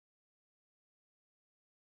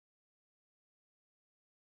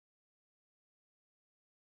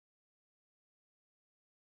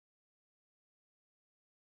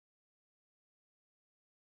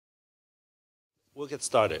We'll get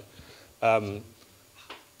started. Um,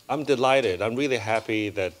 I'm delighted. I'm really happy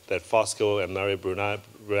that Fosco and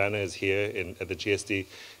Mariabruna is here at the GSD,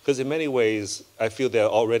 because in many ways, I feel they're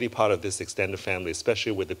already part of this extended family,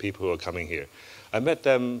 especially with the people who are coming here. I met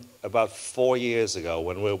them about 4 years ago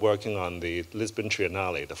when we were working on the Lisbon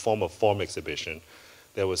Triennale, the Form of Form exhibition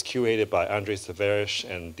that was curated by Andres Tavares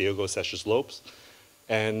and Diego Seixas Lopes.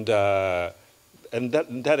 And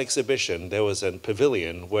that exhibition, there was a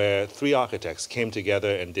pavilion where 3 architects came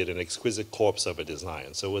together and did an exquisite corpse of a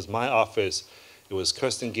design. So it was my office, it was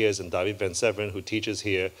Kirsten Geers and David Van Severen, who teaches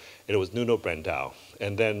here, and it was Nuno Brandao.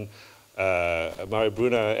 And then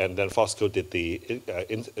Mariabruna and then Fosco did the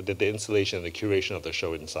installation and the curation of the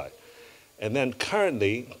show inside. And then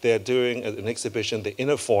currently, they're doing an exhibition, The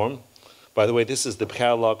Inner Form. By the way, this is the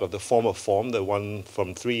catalog of the Form of Form, the one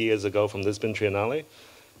from 3 years ago from Lisbon Triennale.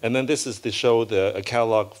 And then this is to show a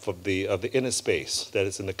catalog of the inner space that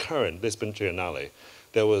is in the current Lisbon Triennale.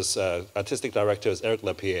 There was artistic director is Eric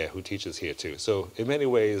Lapierre, who teaches here too. So in many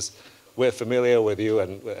ways, we're familiar with you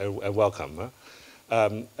and welcome.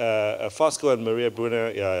 Fosco and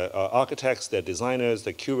Mariabruna are architects, they're designers,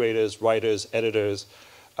 they're curators, writers, editors.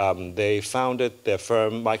 They founded their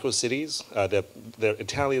firm Microcities. They're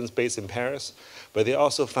Italians based in Paris, but they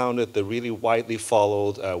also founded the really widely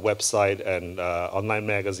followed website and online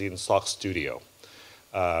magazine Sock Studio.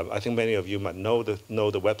 I think many of you might know the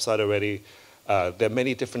website already. There are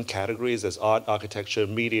many different categories. There's art, architecture,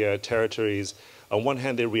 media, territories. On one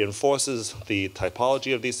hand, it reinforces the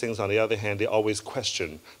typology of these things. On the other hand, they always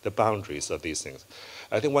question the boundaries of these things.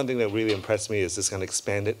 I think one thing that really impressed me is this kind of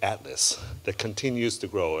expanded atlas that continues to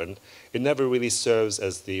grow. And it never really serves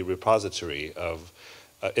as the repository of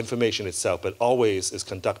information itself, but always is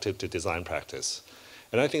conducive to design practice.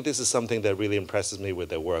 And I think this is something that really impresses me with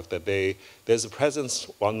their work, that there's a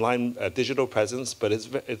presence, online, digital presence, but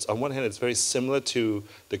it's on one hand, it's very similar to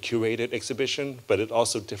the curated exhibition, but it's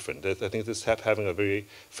also different. I think this having a very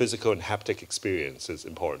physical and haptic experience is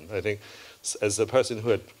important. I think as a person who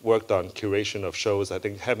had worked on curation of shows, I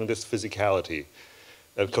think having this physicality,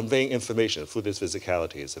 conveying information through this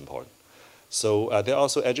physicality is important. So they're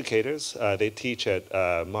also educators. They teach at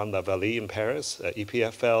Mont La Vallée in Paris,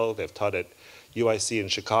 EPFL. They've taught at UIC in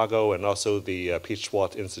Chicago, and also the Piet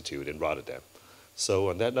Schwartz Institute in Rotterdam. So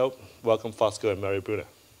on that note, welcome Fosco and Mariabruna.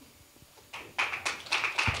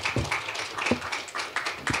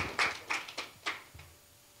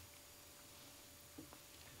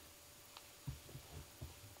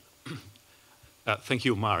 Thank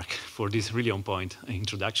you, Mark, for this really on-point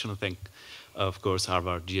introduction. Thank, of course,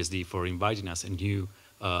 Harvard GSD for inviting us and you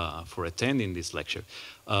for attending this lecture.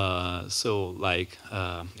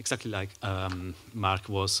 Exactly like Mark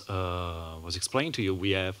was explaining to you,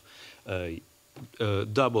 we have a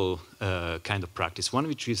double kind of practice. One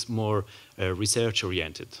which is more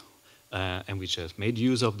research-oriented and which has made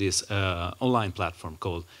use of this online platform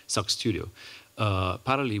called Sock Studio.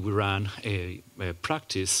 Parallelly, we run a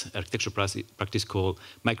architecture practice called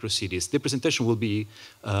Microcities. The presentation will be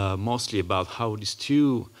mostly about how these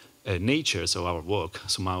two natures of our work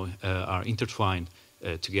somehow are intertwined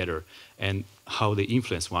together and how they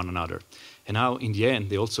influence one another. And how, in the end,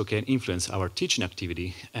 they also can influence our teaching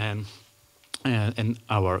activity and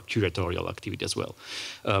our curatorial activity as well.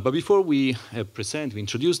 But before we we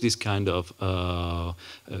introduce this kind of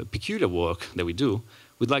peculiar work that we do,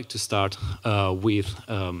 we'd like to start with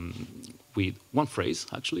one phrase,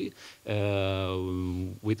 actually,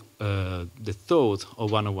 with the thought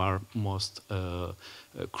of one of our most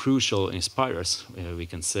crucial inspirers, we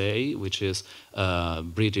can say, which is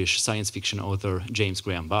British science fiction author James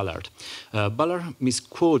Graham Ballard. Ballard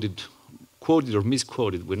quoted or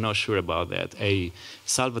misquoted, we're not sure about that, a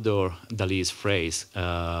Salvador Dali's phrase,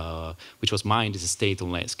 which was mind is a state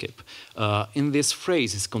on landscape. In this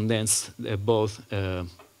phrase is condensed both the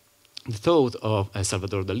thought of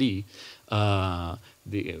Salvador Dali,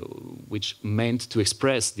 which meant to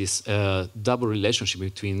express this double relationship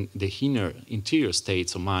between the interior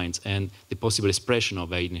states of minds and the possible expression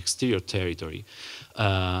of an exterior territory,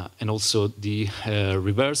 and also the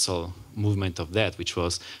reversal movement of that, which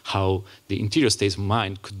was how the interior states of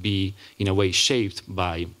mind could be, in a way, shaped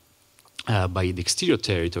by the exterior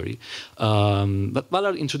territory. But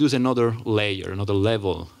Ballard introduced another layer, another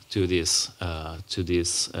level to this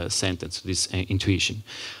sentence, to this intuition.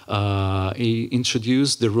 He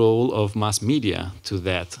introduced the role of mass media to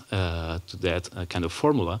that kind of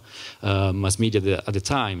formula. Mass media at the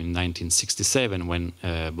time, in 1967, when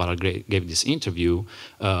Ballard gave this interview,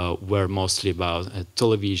 were mostly about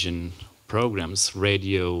television programs,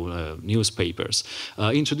 radio, newspapers,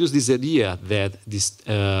 introduced this idea that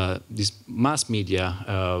this mass media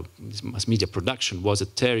production was a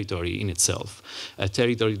territory in itself, a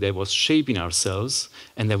territory that was shaping ourselves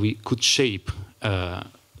and that we could shape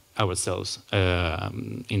ourselves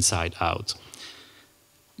inside out.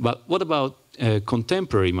 But what about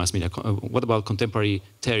contemporary mass media? What about contemporary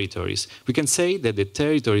territories? We can say that the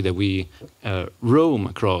territory that we roam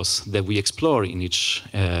across, that we explore in each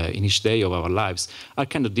day of our lives, are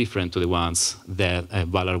kind of different to the ones that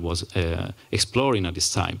Valar was exploring at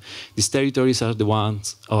this time. These territories are the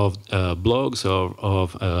ones of blogs, of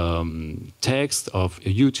text, of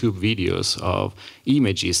YouTube videos, of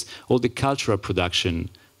images, all the cultural production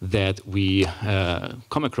that we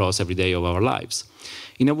come across every day of our lives.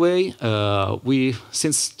 In a way,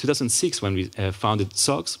 since 2006, when we founded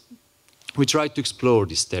SOX, we tried to explore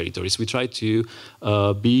these territories. We tried to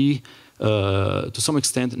be, to some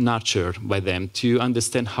extent, nurtured by them, to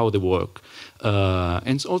understand how they work,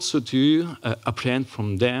 and also to apprehend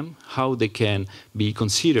from them how they can be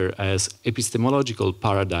considered as epistemological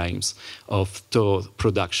paradigms of thought,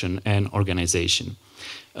 production, and organization.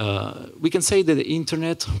 We can say that the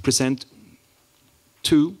internet presents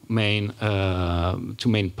two main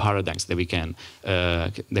paradigms that we can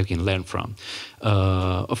learn from.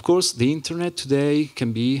 Of course, the internet today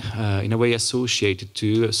can be, in a way, associated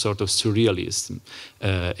to a sort of surrealism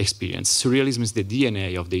experience. Surrealism is the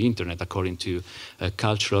DNA of the internet, according to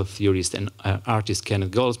cultural theorist and artist Kenneth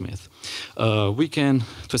Goldsmith. We can,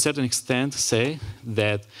 to a certain extent, say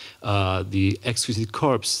that the exquisite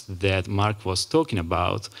corpse that Mark was talking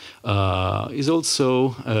about is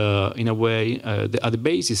also, in a way, at the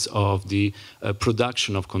basis of the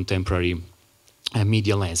production of contemporary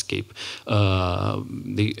media landscape.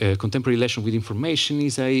 The contemporary relation with information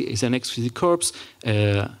is an exquisite corpse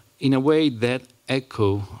in a way that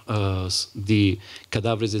echoes the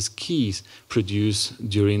cadavres keys produced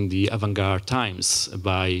during the avant-garde times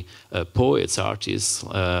by poets, artists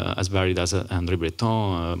as varied as André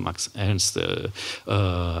Breton, Max Ernst,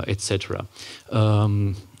 etc.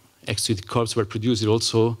 Exquisite corpses were produced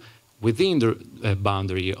also within the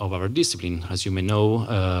boundary of our discipline. As you may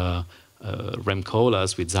know, Rem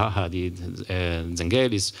Koolhaas with Zaha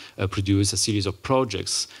Zengelis produced a series of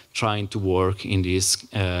projects trying to work in this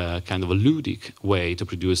kind of a ludic way to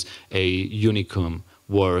produce a unicum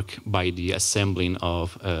work by the assembling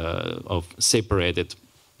of separated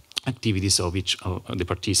activities of each of the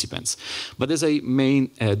participants. But there's a main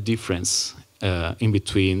difference in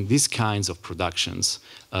between these kinds of productions,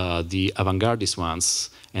 the avant-gardist ones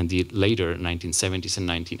and the later 1970s and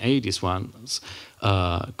 1980s ones,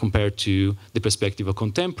 compared to the perspective of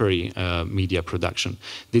contemporary media production.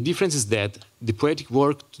 The difference is that the poetic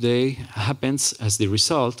work today happens as the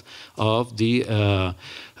result of the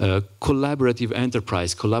collaborative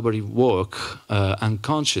enterprise, collaborative work,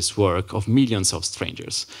 unconscious work of millions of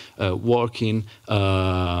strangers, working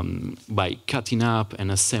by cutting up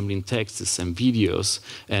and assembling texts and videos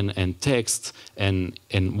and text and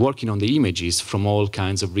working on the images from all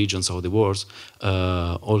kinds of regions of the world,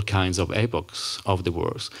 all kinds of epochs of the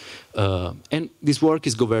world. And this work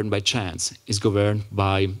is governed by chance, is governed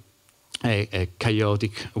by a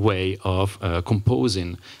chaotic way of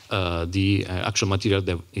composing the actual material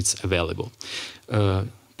that is available.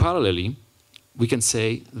 Parallelly, we can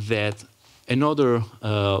say that another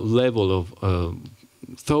level of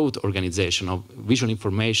thought organization, of visual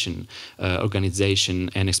information organization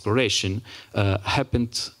and exploration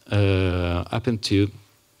happened to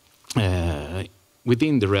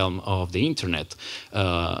within the realm of the internet.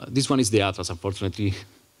 This one is the Atlas. Unfortunately,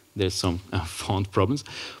 there's some font problems.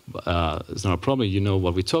 It's not a problem. You know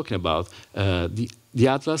what we're talking about. The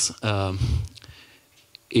Atlas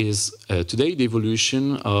is today the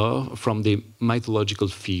evolution from the mythological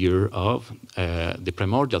figure of the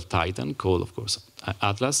primordial titan, called, of course,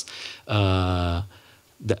 Atlas.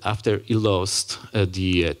 After he lost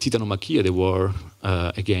the Titanomachia, the war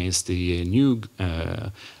against the new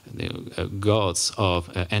gods of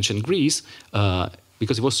ancient Greece,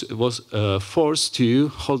 because he was forced to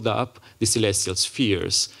hold up the celestial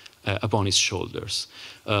spheres upon his shoulders.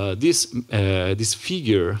 This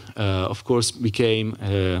figure, of course, became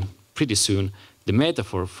pretty soon the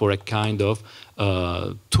metaphor for a kind of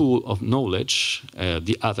tool of knowledge,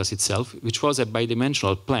 the Atlas itself, which was a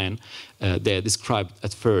bidimensional plan that described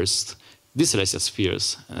at first the celestial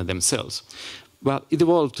spheres themselves. But it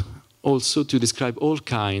evolved also to describe all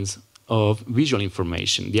kinds of visual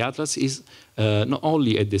information. The atlas is not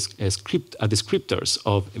only a descriptors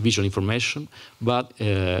of visual information, but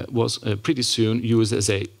was pretty soon used as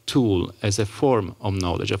a tool, as a form of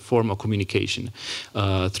knowledge, a form of communication,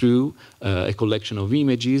 through a collection of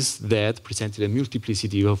images that presented a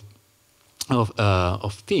multiplicity of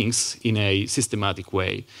things in a systematic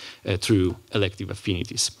way through elective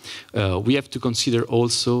affinities. We have to consider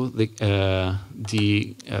also the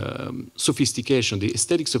sophistication, the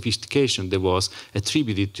aesthetic sophistication that was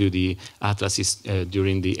attributed to the atlases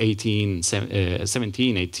during the 17th,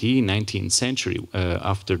 18th, 19th century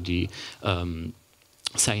after the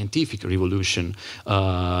scientific revolution.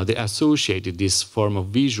 They associated this form of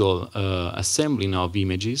visual assembling of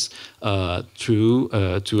images to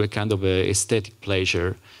a kind of aesthetic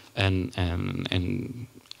pleasure and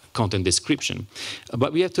content description.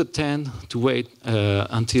 But we have to tend to wait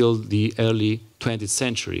until the early 20th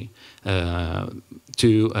century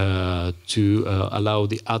to allow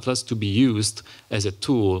the atlas to be used as a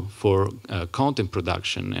tool for content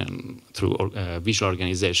production and through visual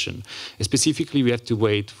organization. Specifically, we have to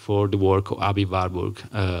wait for the work of Abi Warburg,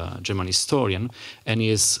 German historian, and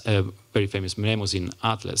his very famous Mnemosyne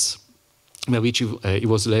Atlas, by which he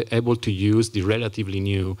was able to use the relatively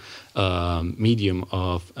new medium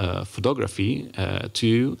of photography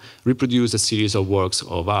to reproduce a series of works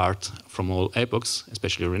of art from all epochs,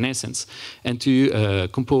 especially Renaissance, and to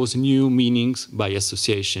compose new meanings by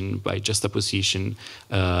association, by juxtaposition,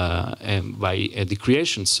 and by the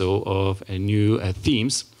creation of new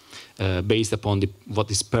themes based upon what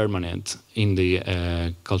is permanent in the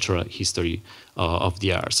cultural history of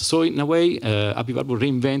the arts. So in a way, Abi Warburg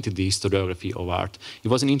reinvented the historiography of art. He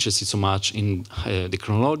wasn't interested so much in the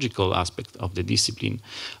chronological aspect of the discipline,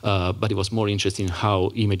 but he was more interested in how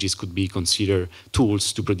images could be considered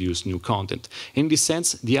tools to produce new content. In this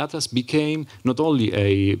sense, the atlas became not only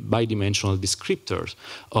a bidimensional descriptor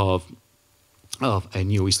of a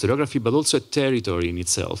new historiography, but also a territory in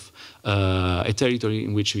itself, a territory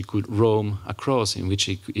in which we could roam across, in which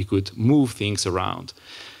he could move things around.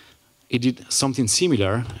 He did something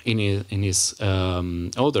similar in his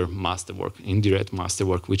other masterwork, indirect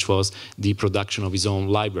masterwork, which was the production of his own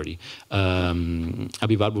library.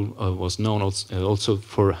 Abi Warburg was known also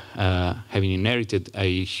for having inherited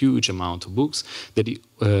a huge amount of books that he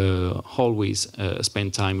always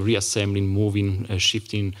spent time reassembling, moving,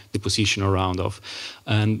 shifting the position around of.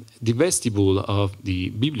 And the vestibule of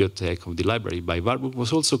the bibliothèque of the library by Warburg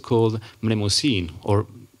was also called Mnemosyne, or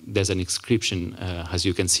there's an inscription, as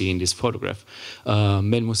you can see in this photograph.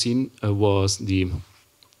 Mnemosyne was the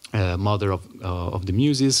mother of the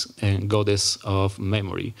muses and goddess of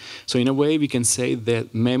memory. So in a way, we can say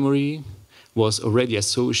that memory was already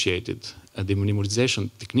associated, the memorization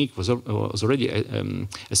technique was already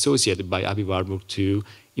associated by Abi Warburg to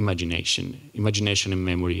imagination. Imagination and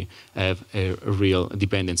memory have a real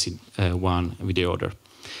dependency one with the other.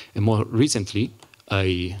 And more recently,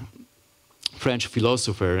 a French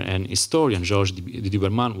philosopher and historian, Georges de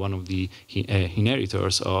Duberman, one of the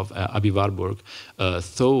inheritors of Abi Warburg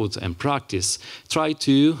thought and practice, tried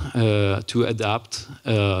to adapt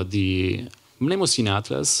the Mnemosyne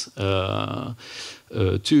Atlas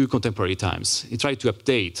to contemporary times. He tried to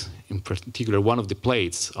update, in particular, one of the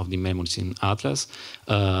plates of the Mnemosyne Atlas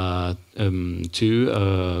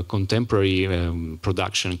to contemporary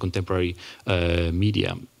production, contemporary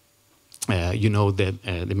media. You know that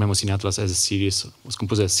the Mnemosyne Atlas was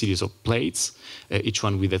composed of a series of plates, each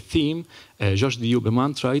one with a theme. Georges de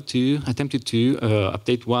Duberman attempted to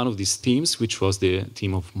update one of these themes, which was the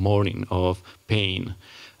theme of mourning, of pain,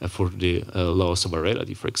 for the loss of a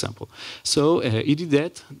relative, for example. So he did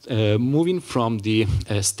that, moving from the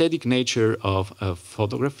aesthetic nature of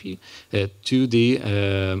photography to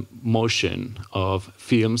the motion of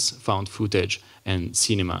films, found footage, and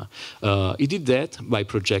cinema. He did that by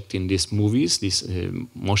projecting these movies, these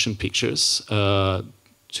motion pictures,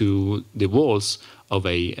 to the walls of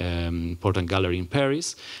a important gallery in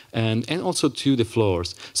Paris, and also to the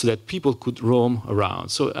floors, so that people could roam around.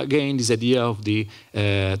 So again, this idea of the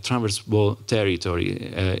transversal territory,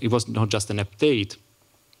 it was not just an update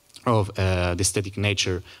of the aesthetic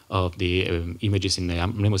nature of the images in the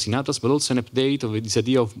Mnemosyne Atlas, but also an update of this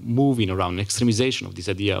idea of moving around, an extremization of this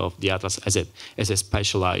idea of the Atlas as a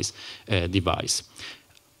specialized device.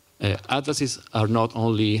 Atlases are not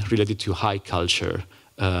only related to high culture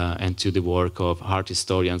and to the work of art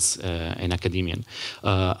historians and academicians.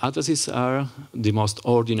 Atlases are the most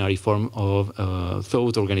ordinary form of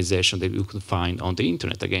thought organization that you could find on the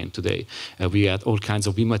internet again today. We had all kinds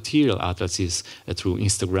of immaterial atlases through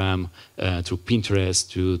Instagram, through Pinterest,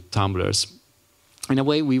 through Tumblrs. in a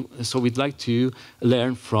way, we'd like to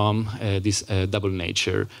learn from this double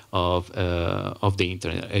nature of the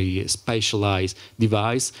internet, a specialized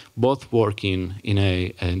device, both working in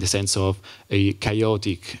the sense of a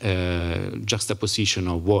chaotic juxtaposition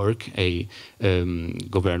of work,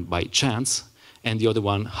 governed by chance, and the other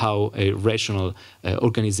one, how a rational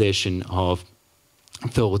organization of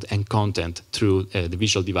thought and content through the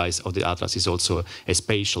visual device of the Atlas is also a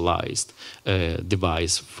spatialized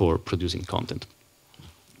device for producing content.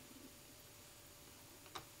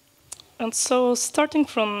 And so, starting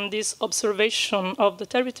from this observation of the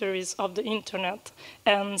territories of the internet,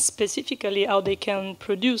 and specifically how they can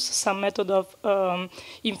produce some method of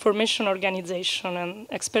information organization, and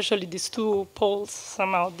especially these two poles,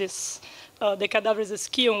 somehow this, the Fabrizi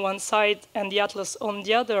ski on one side and the Atlas on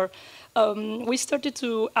the other, we started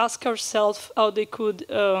to ask ourselves how they could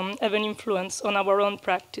have an influence on our own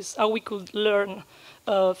practice, how we could learn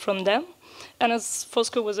from them. And as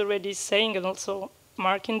Fosco was already saying, and also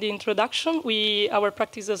Mark in the introduction, our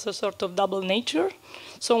practice has a sort of double nature.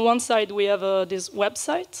 So on one side we have this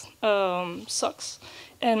website, SOCS,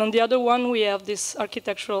 and on the other one we have this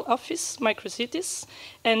architectural office, Microcities.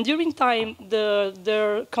 And during time,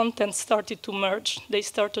 their content started to merge. They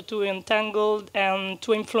started to entangle and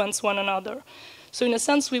to influence one another. So in a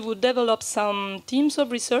sense, we would develop some teams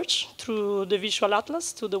of research through the visual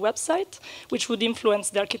atlas to the website, which would influence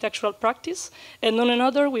the architectural practice. And on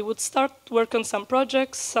another, we would start work on some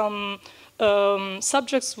projects, some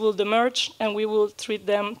subjects would emerge, and we will treat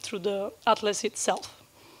them through the atlas itself.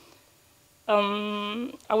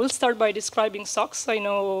 I will start by describing SOCS. I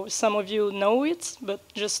know some of you know it, but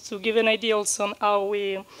just to give an idea also on how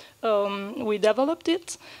we developed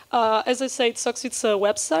it. As I said, SOCS, it's a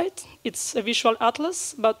website. It's a visual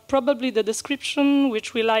atlas, but probably the description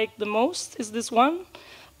which we like the most is this one,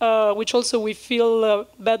 which also we feel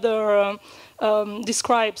better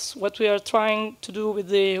describes what we are trying to do with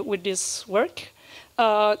this work.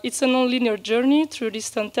 It's a non-linear journey through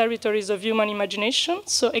distant territories of human imagination.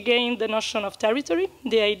 So again, the notion of territory,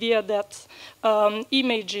 the idea that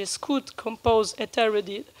images could compose a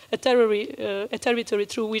territory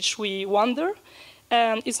through which we wander.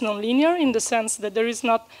 And it's non-linear in the sense that there is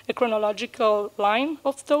not a chronological line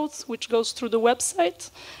of thoughts which goes through the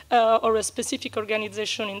website or a specific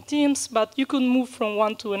organization in teams, but you could move from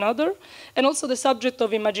one to another. And also the subject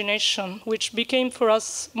of imagination, which became for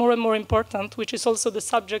us more and more important, which is also the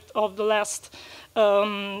subject of the last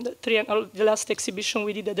exhibition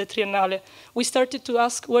we did at the Triennale. We started to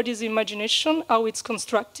ask what is imagination, how it's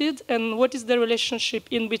constructed, and what is the relationship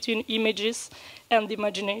in between images and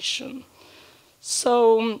imagination.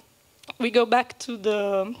 So we go back to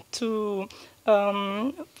the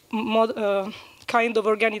kind of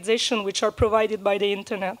organization which are provided by the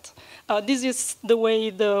internet. This is the way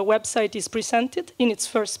the website is presented in its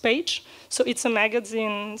first page. So it's a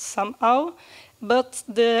magazine somehow, but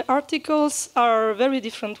the articles are very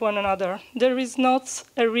different one another. There is not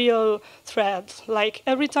a real thread. Like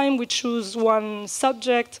every time we choose one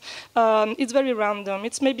subject, it's very random.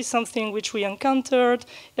 It's maybe something which we encountered.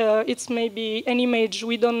 It's maybe an image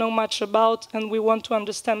we don't know much about and we want to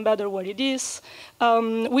understand better what it is.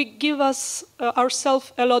 We give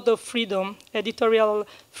ourselves a lot of freedom, editorial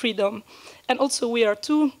freedom. And also we are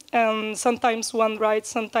two, and sometimes one writes,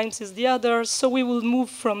 sometimes is the other. So we will move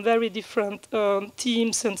from very different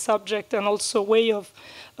themes and subject and also way of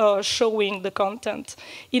showing the content.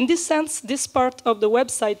 In this sense, this part of the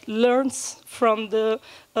website learns from the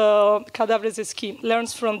Fabrizi scheme,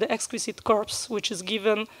 learns from the exquisite corpse which is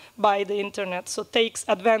given by the internet, so takes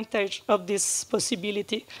advantage of this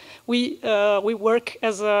possibility. We work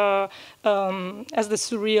as the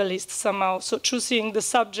surrealist somehow, so choosing the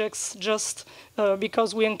subjects just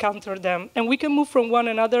because we encounter them. And we can move from one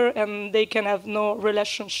another and they can have no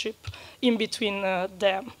relationship in between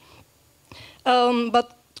them.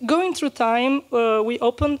 But going through time, we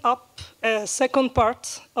opened up a second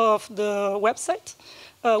part of the website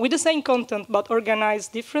with the same content, but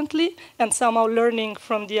organized differently, and somehow learning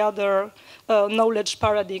from the other knowledge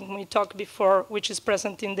paradigm we talked before, which is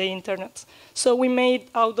present in the internet. So we made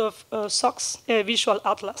out of SOCS a visual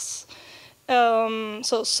atlas.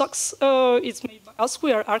 So SOCS is made by us.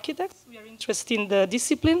 We are architects. We are interested in the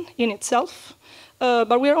discipline in itself.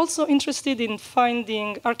 But we are also interested in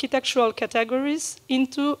finding architectural categories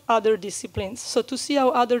into other disciplines. So to see how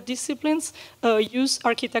other disciplines use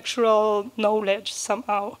architectural knowledge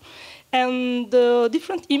somehow. And the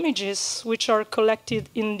different images which are collected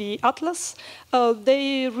in the atlas,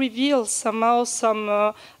 they reveal somehow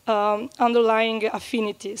some underlying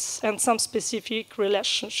affinities and some specific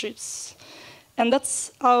relationships. And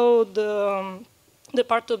that's how the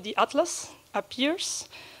part of the atlas appears.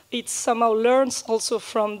 It somehow learns also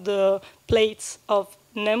from the plates of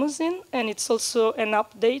Mnemosyne, and it's also an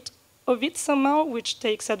update of it somehow, which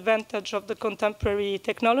takes advantage of the contemporary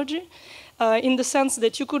technology, in the sense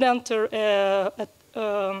that you could enter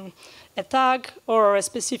a tag or a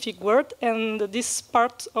specific word, and this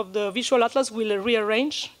part of the visual atlas will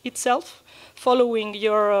rearrange itself following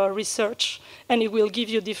your research, and it will give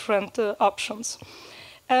you different options.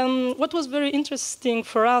 What was very interesting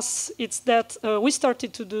for us is that we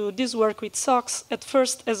started to do this work with SOCS at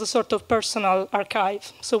first as a sort of personal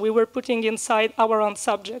archive. So we were putting inside our own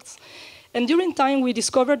subjects. And during time, we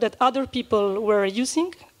discovered that other people were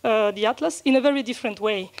using the atlas in a very different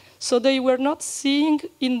way. So they were not seeing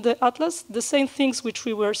in the atlas the same things which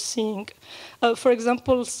we were seeing. For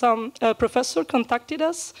example, some professor contacted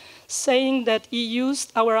us saying that he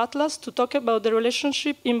used our atlas to talk about the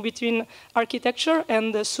relationship in between architecture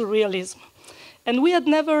and surrealism. And we had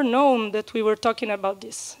never known that we were talking about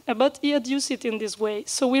this, but he had used it in this way.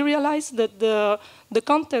 So we realized that the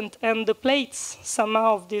content and the plates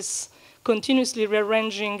somehow of this continuously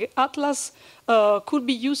rearranging atlas could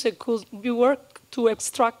be used, it could be worked to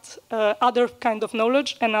extract other kind of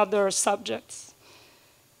knowledge and other subjects.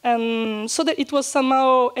 And so that it was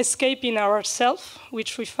somehow escaping ourselves,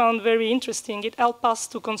 which we found very interesting. It helped us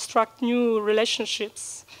to construct new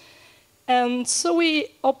relationships. And so we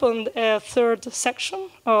opened a third section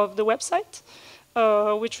of the website,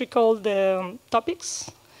 which we call the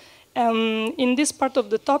topics. And in this part of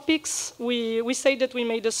the topics, we say that we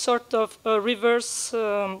made a sort of reverse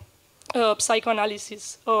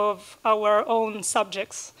psychoanalysis of our own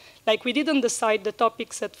subjects. Like we didn't decide the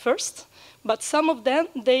topics at first, but some of them,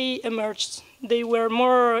 they emerged. They were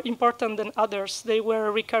more important than others. They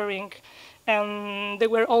were recurring, and they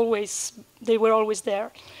were always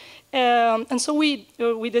there. And so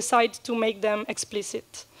we decided to make them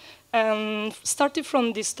explicit. And starting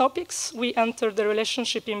from these topics, we enter the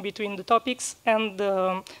relationship in between the topics and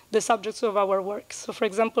the subjects of our work. So for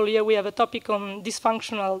example, here we have a topic on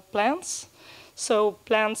dysfunctional plants. So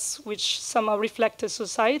plants which somehow reflect a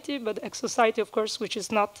society, but a society, of course, which is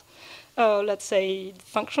not, let's say,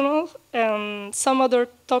 functional. And some other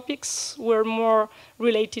topics were more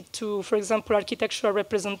related to, for example, architectural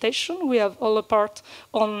representation. We have all a part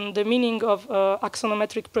on the meaning of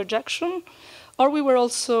axonometric projection. Or we were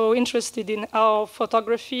also interested in how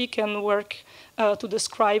photography can work to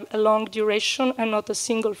describe a long duration and not a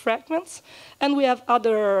single fragment. And we have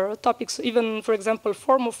other topics, even, for example,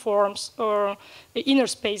 formoforms or inner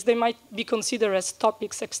space. They might be considered as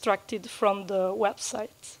topics extracted from the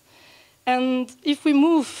website. And if we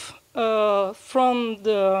move from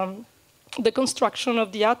the construction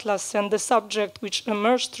of the atlas and the subject which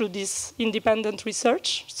emerged through this independent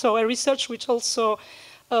research, so a research which also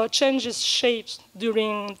changes shapes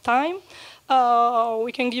during time.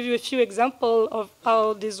 We can give you a few examples of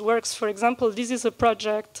how this works. For example, this is a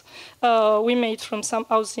project we made from some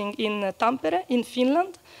housing in Tampere, in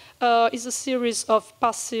Finland. It's a series of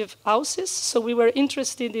passive houses. So we were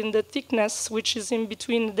interested in the thickness, which is in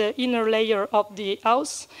between the inner layer of the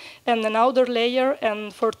house and an outer layer.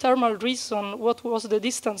 And for thermal reason, what was the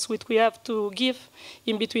distance which we have to give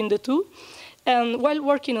in between the two. And while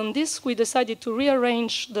working on this, we decided to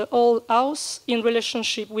rearrange the whole house in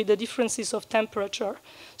relationship with the differences of temperature.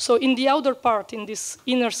 So in the outer part, in this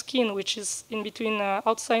inner skin, which is in between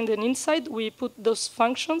outside and inside, we put those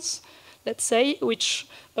functions, let's say, which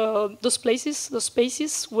those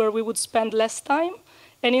spaces where we would spend less time,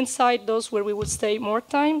 and inside those where we would stay more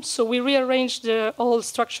time. So we rearranged the whole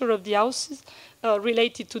structure of the houses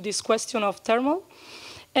related to this question of thermal.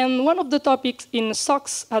 And one of the topics in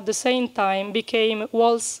SOCS at the same time became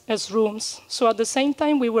walls as rooms. So at the same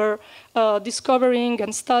time, we were discovering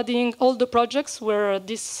and studying all the projects where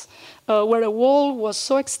where a wall was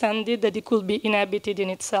so extended that it could be inhabited in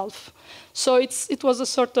itself. So it was a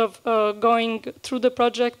sort of going through the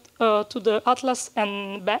project to the atlas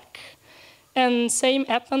and back. And same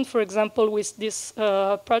happened, for example, with this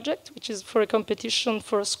project, which is for a competition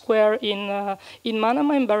for a square in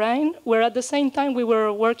Manama, in Bahrain, where at the same time we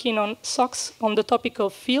were working on SOCS on the topic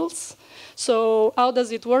of fields. So how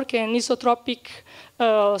does it work in isotropic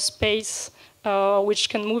space, which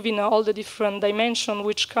can move in all the different dimensions,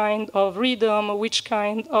 which kind of rhythm, which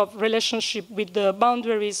kind of relationship with the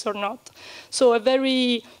boundaries or not. So a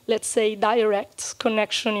very, let's say, direct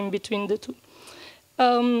connection in between the two.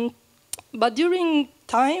 But during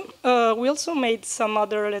time, we also made some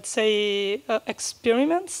other, let's say,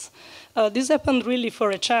 experiments. This happened really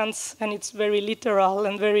for a chance, and it's very literal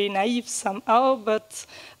and very naive somehow, but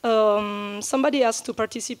somebody asked to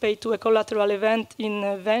participate to a collateral event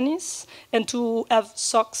in Venice and to have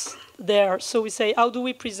socks there. So we say, how do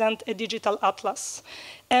we present a digital atlas?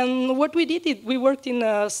 And what we did, we worked in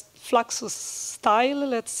a Fluxus style,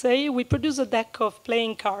 let's say. We produced a deck of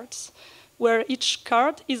playing cards, where each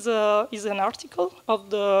card is an article of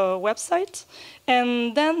the website,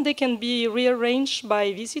 and then they can be rearranged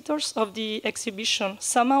by visitors of the exhibition,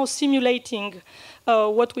 somehow simulating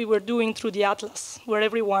what we were doing through the atlas, where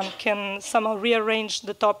everyone can somehow rearrange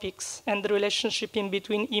the topics and the relationship in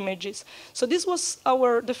between images. So this was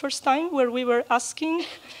the first time where we were asking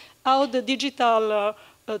how the digital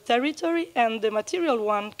territory and the material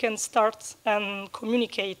one can start and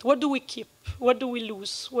communicate. What do we keep? What do we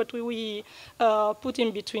lose? What do we put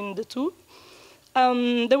in between the two?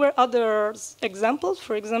 There were other examples.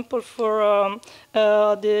 For example, for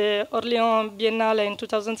the Orléans Biennale in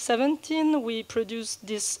 2017, we produced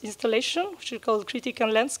this installation, which we call Critical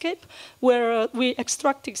Landscape, where we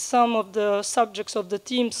extracted some of the subjects of the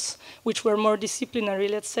themes, which were more disciplinary,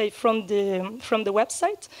 let's say, from the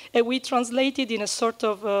website, and we translated in a sort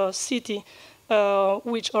of city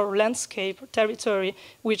or landscape or territory,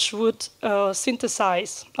 which would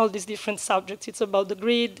synthesize all these different subjects. It's about the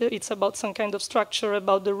grid, it's about some kind of structure,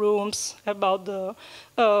 about the rooms, about a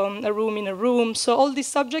room in a room. So all these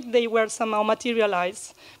subjects, they were somehow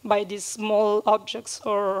materialized by these small objects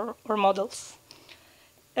or models.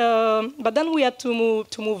 But then we had to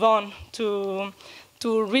move on to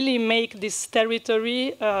really make this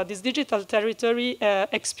territory, this digital territory,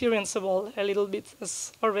 experienceable a little bit,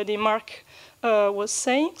 as already Mark was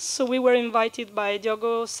saying. So we were invited by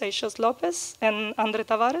Diogo Seixas Lopez and Andre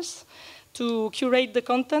Tavares to curate the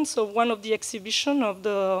contents of one of the exhibitions of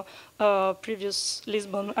the previous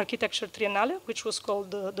Lisbon Architecture Triennale, which was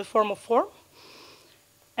called the Form of Form.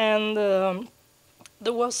 And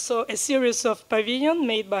there was a series of pavilions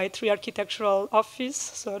made by 3 architectural offices,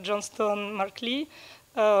 so Johnston Mark Lee,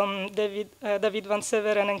 David Van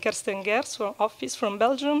Severen and Kersten Gers from office from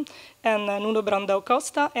Belgium, and Nuno Brandão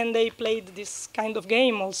Costa, and they played this kind of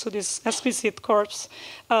game, also this exquisite corpse.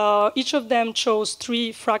 Each of them chose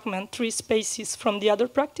 3 fragments, 3 spaces from the other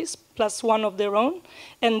practice, plus 1 of their own,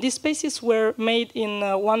 and these spaces were made in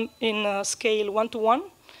scale 1:1,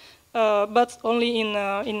 but only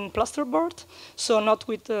in plasterboard, so not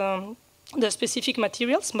with the specific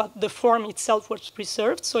materials, but the form itself was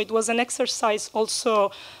preserved. So it was an exercise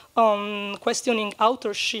also on questioning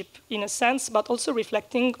authorship in a sense, but also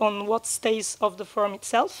reflecting on what stays of the form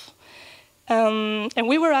itself. And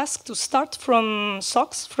we were asked to start from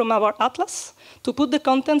socks, from our atlas, to put the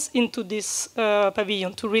contents into this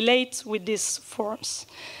pavilion, to relate with these forms.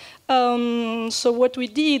 So what we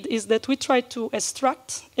did is that we tried to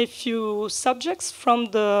extract a few subjects from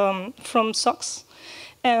socks,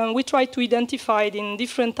 and we tried to identify in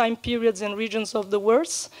different time periods and regions of the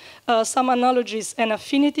world some analogies and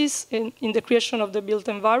affinities in the creation of the built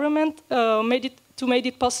environment, made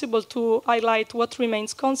it possible to highlight what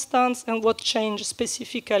remains constant and what changed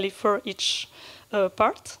specifically for each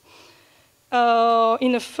part.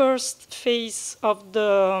 In the first phase of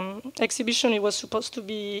the exhibition, it was supposed to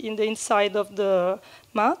be in the inside of the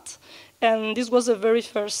mat. And this was the very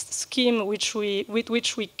first scheme with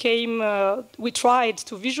which we came. We tried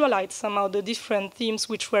to visualize somehow the different themes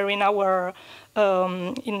which were in our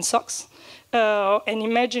in socks, and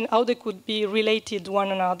imagine how they could be related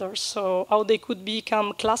one another. So how they could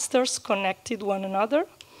become clusters connected one another.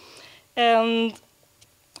 And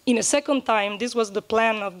in a second time, this was the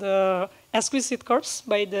plan of the exquisite corpse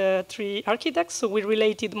by the 3 architects, so we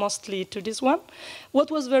related mostly to this one. What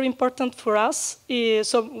was very important for us is,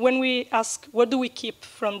 so when we ask what do we keep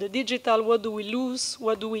from the digital, what do we lose,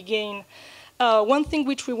 what do we gain, one thing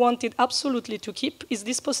which we wanted absolutely to keep is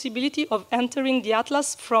this possibility of entering the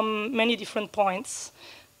atlas from many different points.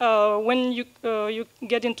 When you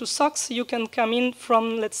get into socks, you can come in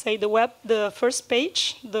from, let's say, the first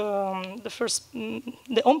page,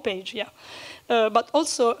 the home page, yeah. But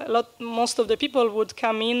also, most of the people would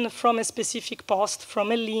come in from a specific post,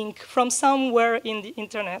 from a link, from somewhere in the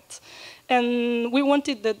internet. And we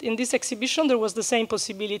wanted that in this exhibition there was the same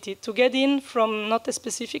possibility, to get in from not a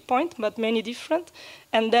specific point, but many different,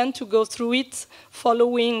 and then to go through it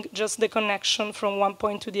following just the connection from one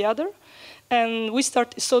point to the other. And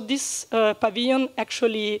so this pavilion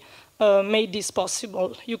actually made this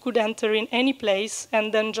possible. You could enter in any place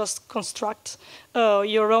and then just construct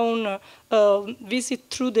your own visit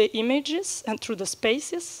through the images and through the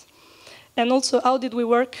spaces. And also, how did we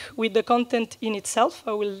work with the content in itself?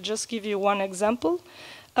 I will just give you one example.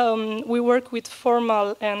 We work with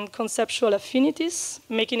formal and conceptual affinities,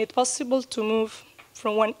 making it possible to move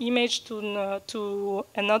from one image to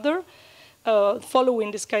another,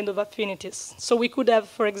 following this kind of affinities. So we could have,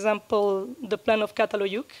 for example, the plan of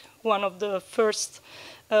Cataluyuk, one of the first,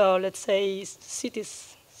 let's say,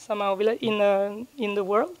 cities somehow in the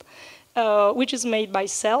world, which is made by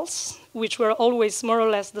cells, which were always more or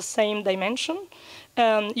less the same dimension.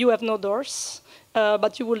 You have no doors,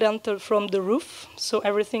 but you will enter from the roof, so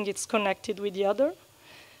everything is connected with the other.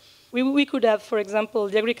 We could have, for example,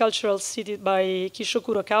 the agricultural city by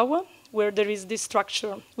Kishokurokawa, where there is this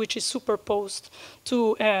structure which is superposed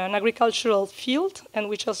to an agricultural field and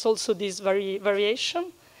which has also this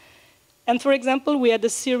variation. And for example, we had a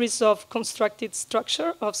series of constructed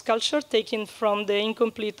sculpture taken from the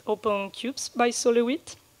incomplete open cubes by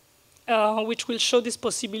Solowit, which will show this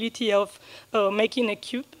possibility of making a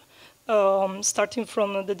cube starting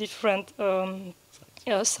from the different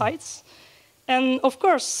sides. And of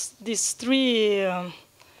course, these three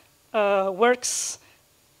works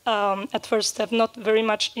at first have not very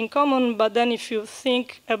much in common, but then if you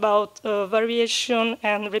think about variation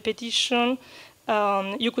and repetition,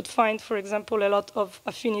 you could find, for example, a lot of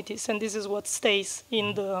affinities, and this is what stays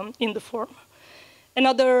in the form.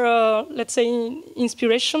 Another, let's say,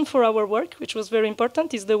 inspiration for our work, which was very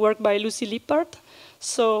important, is the work by Lucy Lippard,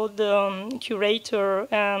 so the curator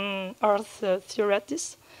and art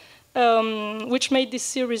theorist, which made this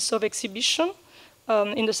series of exhibition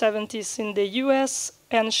in the 70s in the US,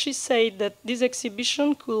 and she said that this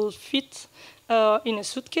exhibition could fit in a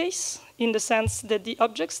suitcase, in the sense that the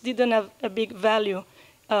objects didn't have a big value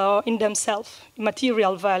in themselves,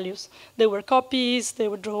 material values. They were copies, they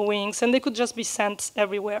were drawings, and they could just be sent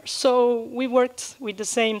everywhere. So we worked with the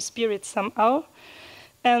same spirit somehow.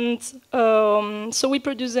 And so we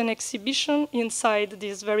produced an exhibition inside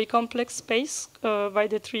this very complex space by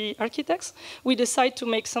the three architects. We decided to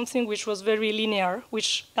make something which was very linear,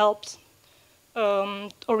 which helped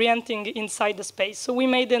orienting inside the space. So we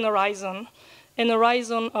made an horizon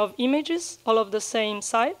of images, all of the same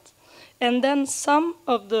size. And then some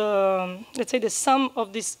of the, let's say the sum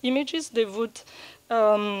of these images, they would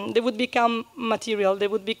become material. They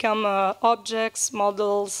would become objects,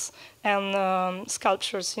 models, and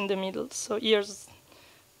sculptures in the middle. So here's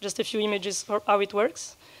just a few images for how it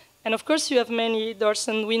works. And of course, you have many doors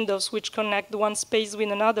and windows which connect one space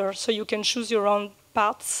with another, so you can choose your own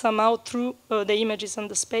path somehow through the images and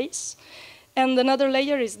the space. And another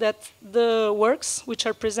layer is that the works which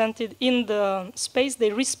are presented in the space,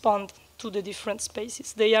 they respond to the different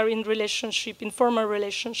spaces. They are in relationship, in formal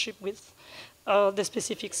relationship with the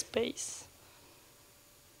specific space.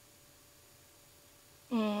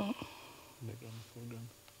 And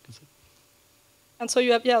so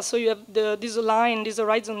you have, this line, this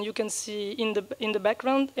horizon you can see in the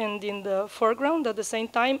background and in the foreground at the same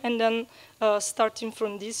time. And then starting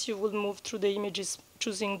from this, you will move through the images,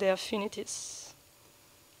 choosing the affinities.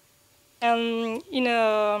 And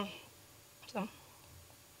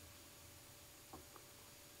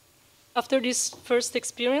after this first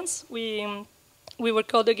experience, we were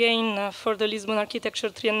called again for the Lisbon Architecture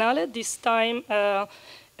Triennale, this time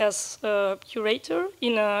as a curator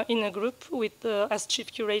in a group with, as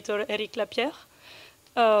chief curator, Eric Lapierre.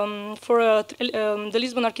 For the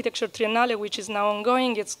Lisbon Architecture Triennale, which is now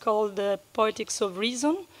ongoing, it's called the Poetics of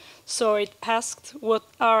Reason. So it asked what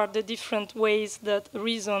are the different ways that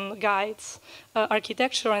reason guides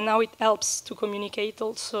architecture, and how it helps to communicate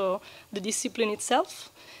also the discipline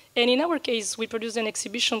itself. And in our case, we produced an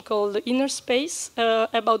exhibition called Inner Space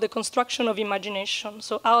about the construction of imagination.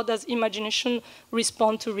 So how does imagination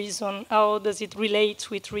respond to reason? How does it relate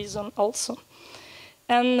with reason also?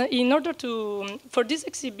 And in order for this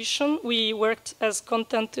exhibition, we worked as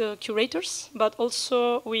content curators, but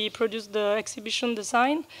also we produced the exhibition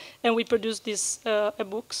design, and we produced this a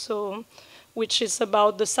book, so which is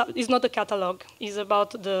about it's not a catalog, it's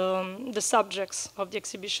about the subjects of the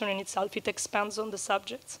exhibition in itself. It expands on the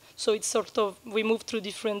subjects. So it's sort of, we move through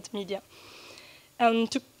different media.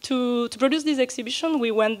 And to produce this exhibition,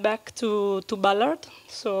 we went back to Ballard.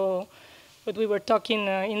 So what we were talking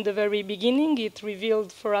in the very beginning, it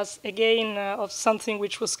revealed for us again of something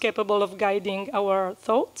which was capable of guiding our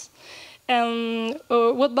thoughts. And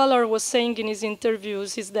what Ballard was saying in his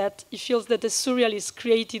interviews is that he feels that the surrealists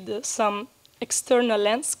created some external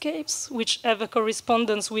landscapes which have a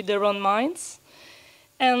correspondence with their own minds.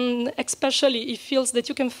 And especially he feels that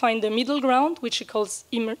you can find a middle ground, which he calls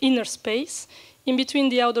inner space, in between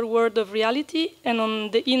the outer world of reality and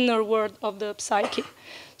on the inner world of the psyche.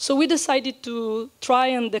 So we decided to try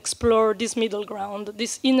and explore this middle ground,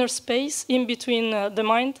 this inner space in between the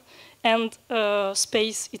mind and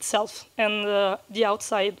space itself and the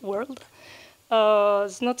outside world.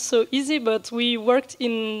 It's not so easy, but we worked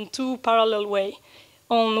in two parallel ways.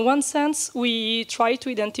 On one sense, we try to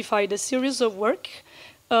identify the series of work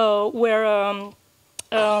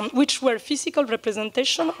which were physical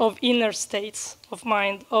representation of inner states of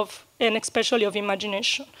mind, and especially of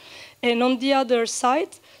imagination. And on the other side,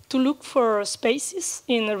 to look for spaces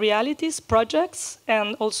in realities, projects,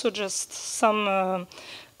 and also just some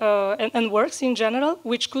and works in general,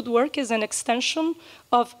 which could work as an extension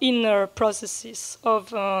of inner processes, of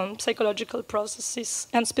psychological processes,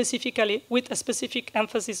 and specifically with a specific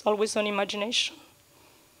emphasis always on imagination.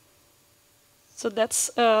 So that's,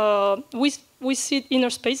 we see inner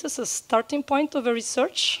spaces as a starting point of a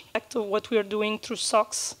research, back to what we are doing through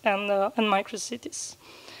SOCs and Microcities.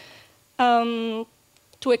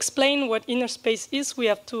 To explain what inner space is, we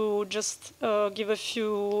have to just give a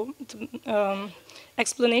few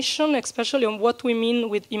explanation, especially on what we mean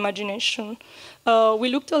with imagination. We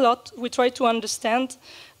looked a lot, we tried to understand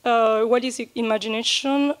what is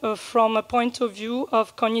imagination from a point of view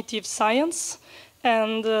of cognitive science.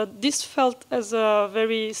 And this felt as a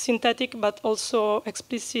very synthetic but also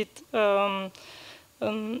explicit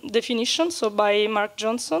definition, so by Mark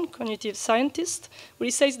Johnson, cognitive scientist, where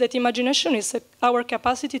he says that imagination is our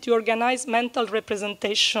capacity to organize mental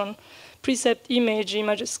representation, precept, image,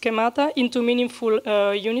 schemata, into meaningful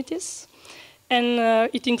unities. And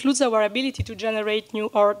it includes our ability to generate new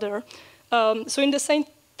order. So in the same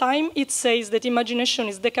time, it says that imagination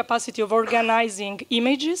is the capacity of organizing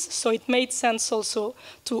images, so it made sense also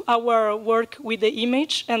to our work with the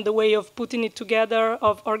image and the way of putting it together,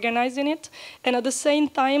 of organizing it. And at the same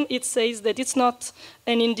time, it says that it's not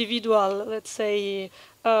an individual, let's say,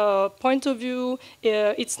 point of view,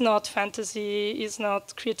 it's not fantasy, it's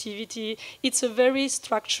not creativity, it's a very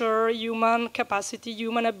structured human capacity,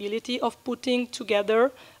 human ability of putting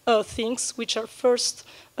together things which are first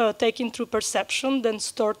taken through perception, then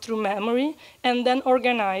stored through memory, and then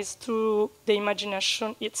organized through the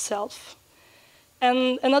imagination itself.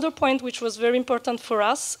 And another point which was very important for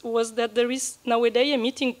us was that there is nowadays a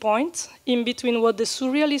meeting point in between what the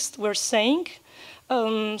surrealists were saying.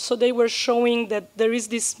 So they were showing that there is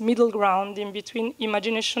this middle ground in between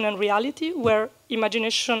imagination and reality, where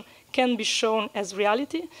imagination can be shown as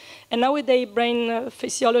reality. And nowadays, brain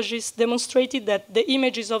physiologists demonstrated that the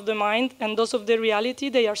images of the mind and those of the reality,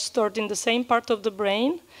 they are stored in the same part of the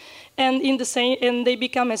brain, and and they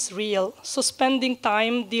become as real. So spending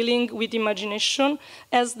time dealing with imagination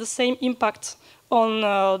has the same impact on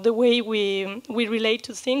the way we relate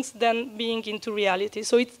to things than being into reality.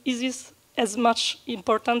 So it is as much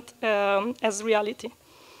important as reality.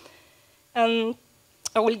 And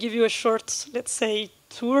I will give you a short, let's say,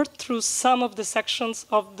 tour through some of the sections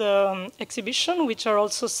of the exhibition, which are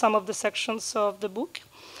also some of the sections of the book,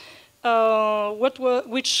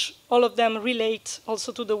 which all of them relate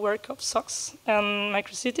also to the work of SOCs and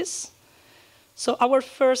Microcities. So our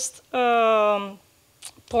first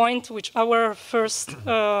point, our first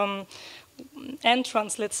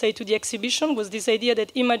entrance, let's say, to the exhibition was this idea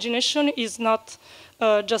that imagination is not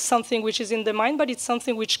just something which is in the mind, but it's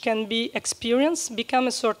something which can be experienced, become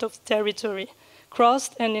a sort of territory,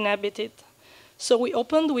 crossed and inhabited. So we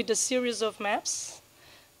opened with a series of maps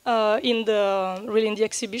in the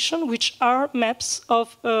exhibition, which are maps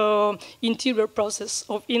of interior process,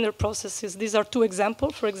 of inner processes. These are two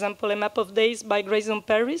examples. For example, a map of days by Grayson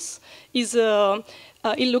Paris is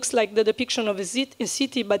it looks like the depiction of a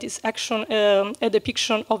city, but it's actually a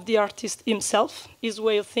depiction of the artist himself, his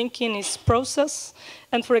way of thinking, his process.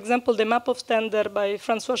 And for example, the map of Tender by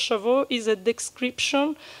François Chavot is a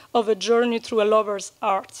description of a journey through a lover's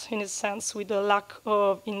art, in a sense, with a lack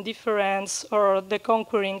of indifference or the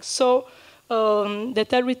conquering. So the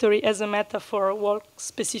territory as a metaphor works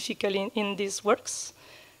specifically in these works.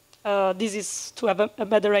 This is to have a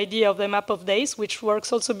better idea of the map of days, which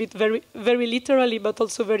works also a bit very literally, but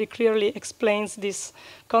also very clearly explains this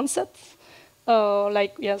concept.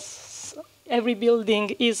 Like, yes, every building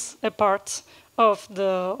is a part of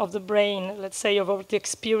the brain, let's say, of the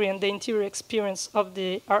experience, the interior experience of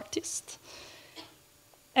the artist.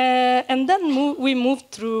 And then we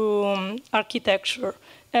moved through architecture,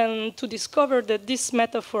 and to discover that this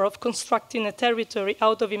metaphor of constructing a territory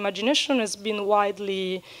out of imagination has been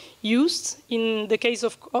widely used in the case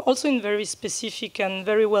of, also in very specific and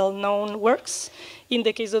very well-known works. In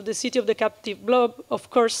the case of the City of the Captive Blob, of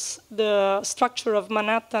course, the structure of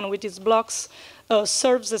Manhattan with its blocks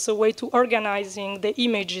serves as a way to organizing the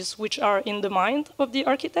images which are in the mind of the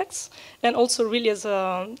architects, and also really as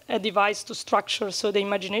a device to structure, so the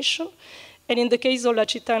imagination. And in the case of La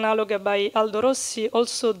Città Analoga by Aldo Rossi,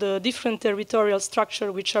 also the different territorial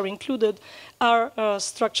structure which are included are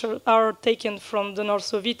taken from the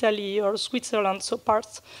north of Italy or Switzerland, so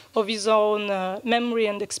parts of his own memory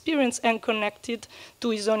and experience, and connected to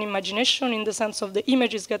his own imagination in the sense of the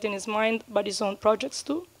images get in his mind, but his own projects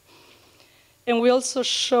too. And we also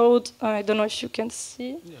showed, I don't know if you can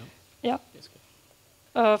see. Yeah.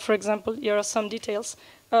 For example, here are some details.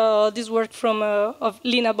 This work of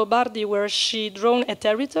Lina Bobardi, where she drawn a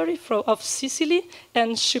territory of Sicily,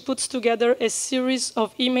 and she puts together a series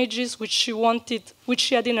of images which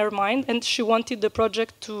she had in her mind, and she wanted the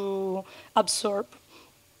project to absorb.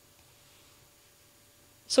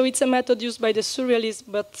 So it's a method used by the surrealists,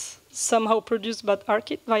 but somehow produced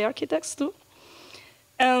by architects too.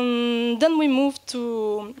 And then we moved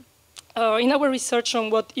to. In our research on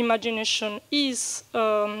what imagination is,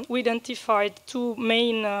 we identified two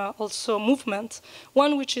main also movements,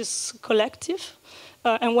 one which is collective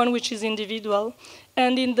and one which is individual.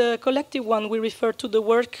 And in the collective one, we refer to the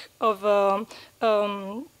work of a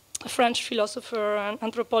French philosopher and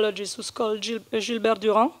anthropologist who's called Gilbert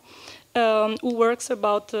Durand, who works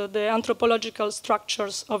about the anthropological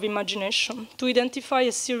structures of imagination to identify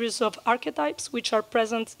a series of archetypes which are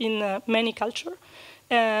present in many cultures.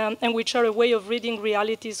 And which are a way of reading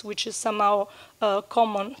realities which is somehow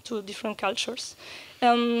common to different cultures.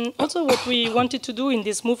 Also what we wanted to do in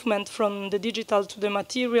this movement from the digital to the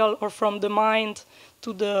material or from the mind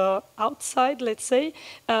to the outside, let's say,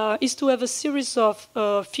 is to have a series of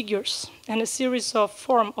figures and a series of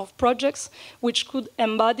form of projects which could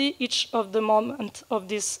embody each of the moments of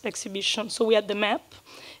this exhibition. So we had the map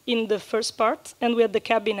in the first part and we had the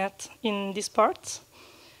cabinet in this part.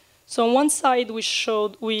 So on one side,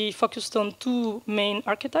 we focused on two main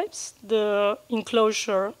archetypes, the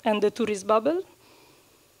enclosure and the tourist bubble.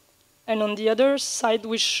 And on the other side,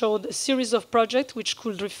 we showed a series of projects which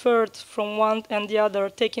could refer from one and the other,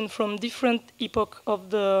 taken from different epochs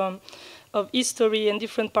of history and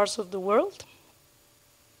different parts of the world.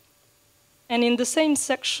 And in the same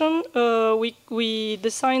section, we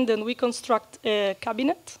designed and we construct a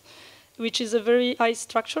cabinet, which is a very high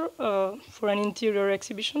structure for an interior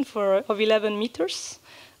exhibition of 11 meters,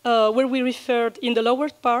 where we referred in the lower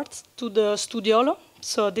part to the studiolo,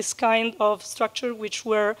 so this kind of structure which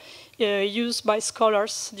were used by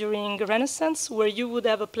scholars during Renaissance, where you would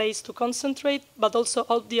have a place to concentrate, but also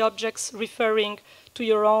all the objects referring to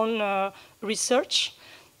your own research.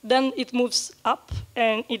 Then it moves up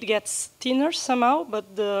and it gets thinner somehow,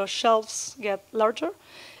 but the shelves get larger.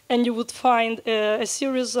 And you would find a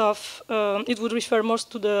series of, it would refer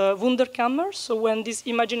most to the Wunderkammer, so when this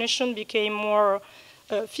imagination became more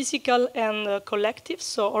physical and collective,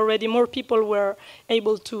 so already more people were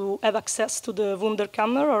able to have access to the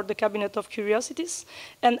Wunderkammer, or the Cabinet of Curiosities.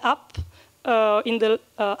 And up in the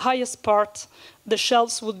highest part, the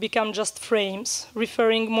shelves would become just frames,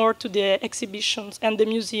 referring more to the exhibitions and the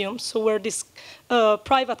museums, so where this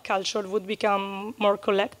private culture would become more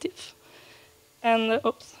collective. And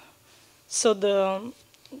so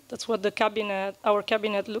that's what our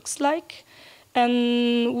cabinet looks like.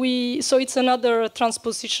 And so it's another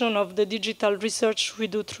transposition of the digital research we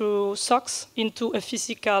do through SOX into a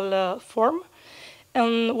physical form.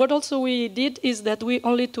 And what also we did is that we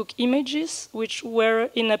only took images which were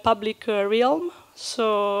in a public realm.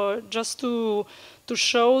 So just to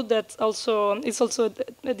show that also, it's also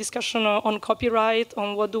a discussion on copyright,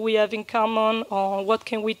 on what do we have in common, on what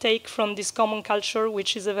can we take from this common culture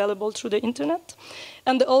which is available through the internet.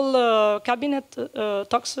 And the whole cabinet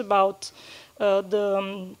talks about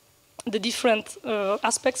the different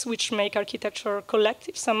aspects which make architecture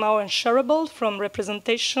collective somehow and shareable, from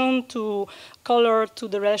representation to color, to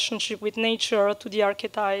the relationship with nature, to the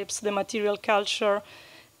archetypes, the material culture.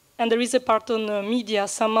 And there is a part on media,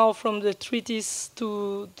 somehow from the treatise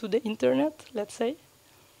to the internet, let's say.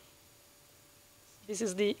 This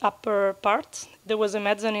is the upper part. There was a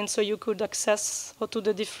mezzanine, so you could access to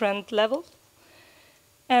the different levels.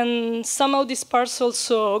 And somehow this part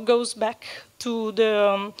also goes back to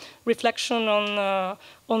the reflection on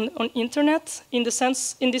internet. In this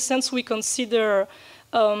sense, we consider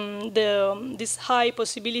this high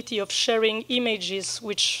possibility of sharing images,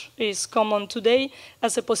 which is common today,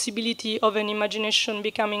 as a possibility of an imagination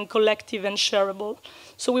becoming collective and shareable.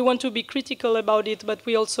 So we want to be critical about it, but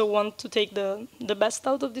we also want to take the best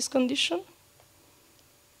out of this condition.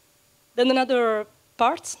 Then another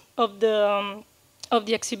part of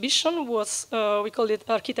the exhibition was, we call it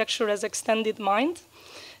Architecture as Extended Mind.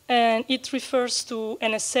 And it refers to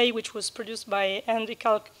an essay which was produced by Henry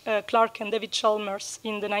Clark and David Chalmers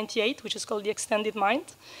in the '98, which is called The Extended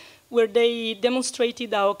Mind, where they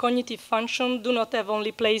demonstrated how cognitive functions do not have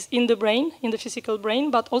only place in the brain, in the physical brain,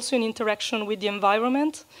 but also in interaction with the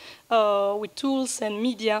environment, with tools and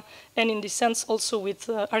media, and in this sense also with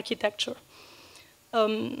architecture.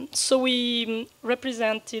 So we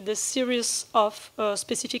represented a series of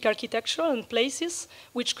specific architecture and places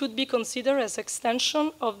which could be considered as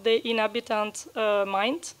extension of the inhabitant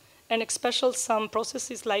mind, and especially some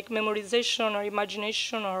processes like memorization or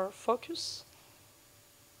imagination or focus.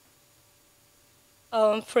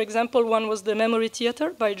 For example, one was the Memory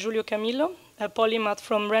Theater by Giulio Camillo, a polymath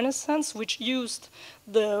from Renaissance, which used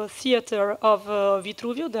the theater of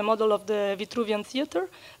Vitruvio, the model of the Vitruvian theater,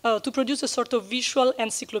 to produce a sort of visual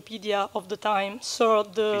encyclopedia of the time. So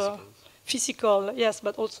the physical, yes,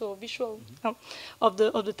 but also visual of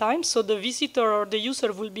the time. So the visitor or the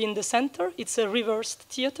user will be in the center. It's a reversed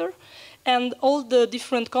theater, and all the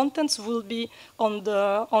different contents will be on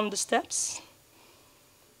the steps.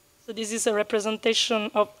 So this is a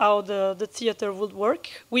representation of how the theater would work.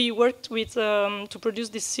 We worked with, to produce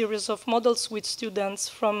this series of models with students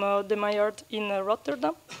from the Maillard in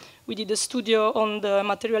Rotterdam. We did a studio on the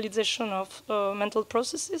materialization of mental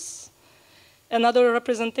processes. Another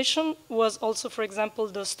representation was also, for example,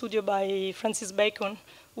 the studio by Francis Bacon,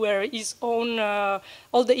 where his own,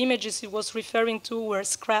 all the images he was referring to were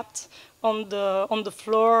scrapped on the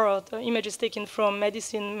floor, the images taken from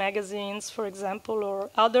medicine magazines, for example, or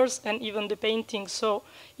others, and even the painting. So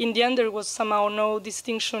in the end, there was somehow no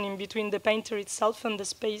distinction in between the painter itself and the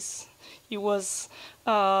space he was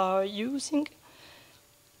using.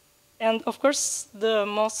 And of course, the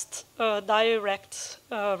most direct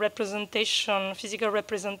representation, physical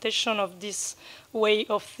representation of this way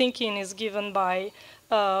of thinking is given by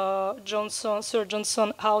Sir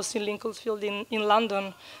Johnson House in Lincolnfield in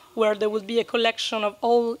London, where there will be a collection of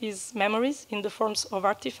all his memories in the forms of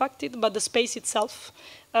artifacted, but the space itself,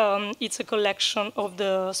 it's a collection of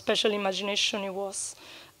the special imagination he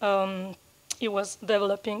was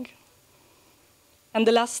developing. And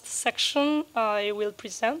the last section I will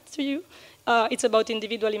present to you, it's about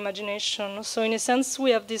individual imagination. So in a sense,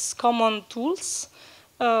 we have these common tools,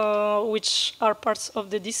 which are parts of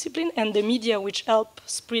the discipline, and the media which help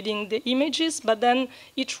spreading the images, but then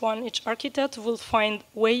each architect will find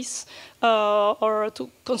ways or to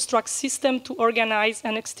construct system to organize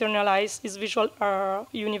and externalize his visual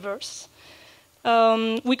universe.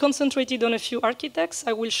 We concentrated on a few architects.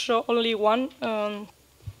 I will show only one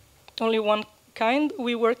kind.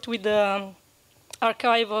 We worked with the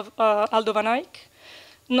archive of Aldo van Eyck,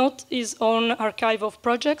 not his own archive of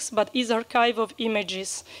projects, but his archive of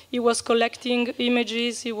images. He was collecting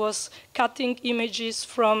images, he was cutting images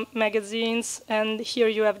from magazines, and here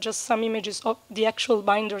you have just some images of the actual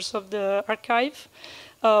binders of the archive,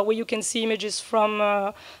 where you can see images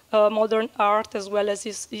from modern art as well as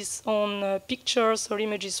his own pictures or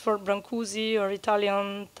images for Brancusi or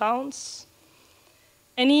Italian towns.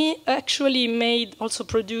 And he actually also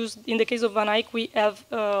produced, in the case of Van Eyck, we have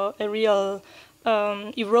a real,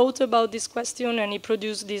 he wrote about this question and he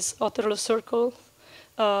produced this Otterlo circle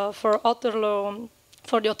for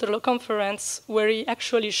the Otterlo conference, where he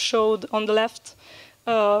actually showed on the left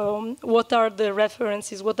what are the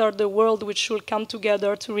references, what are the world which should come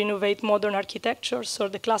together to renovate modern architecture, so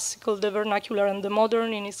the classical, the vernacular, and the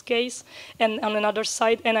modern in his case, and on another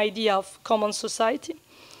side, an idea of common society.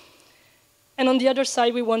 And on the other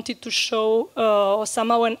side, we wanted to show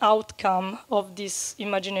somehow an outcome of this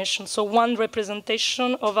imagination. So one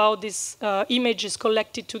representation of how these images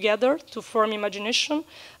collected together to form imagination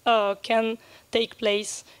can take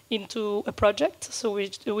place into a project. So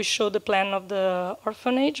we show the plan of the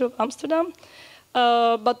orphanage of Amsterdam.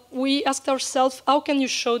 But we asked ourselves, how can you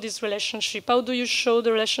show this relationship? How do you show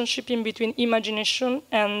the relationship in between imagination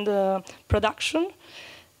and production?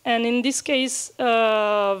 And in this case,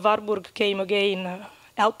 Warburg came again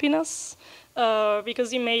helping us, because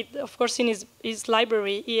he made, of course, in his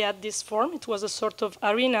library, he had this form. It was a sort of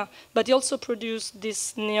arena, but he also produced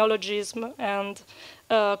this neologism and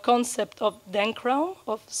concept of Denkraum,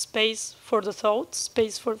 of space for the thought,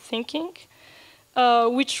 space for thinking,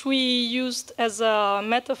 which we used as a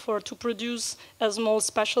metaphor to produce a small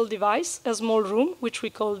special device, a small room, which we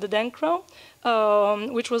call the Denkraum,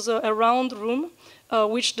 which was a round room,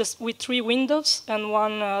 with 3 windows and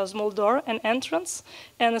 1 small door and entrance,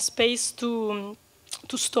 and a space to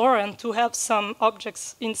store and to have some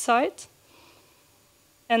objects inside.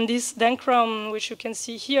 And this Denkraum, which you can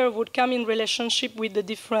see here, would come in relationship with the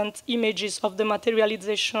different images of the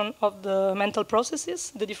materialization of the mental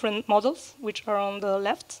processes, the different models, which are on the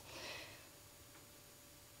left.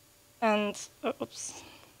 And, oops.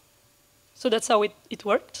 So that's how it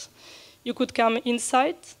worked. you could come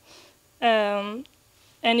inside, and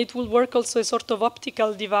it will work also a sort of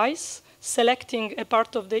optical device, selecting a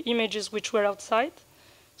part of the images which were outside.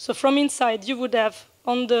 So from inside, you would have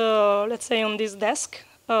on the, let's say on this desk,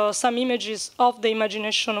 some images of the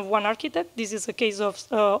imagination of one architect. This is a case of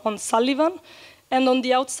on Sullivan. And on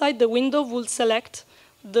the outside, the window will select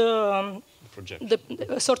the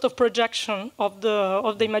sort of projection of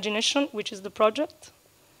the imagination, which is the project.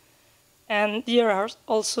 And here are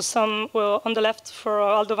also some, on the left for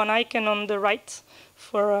Aldo Van Eyck and on the right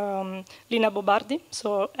for Lina Bobardi.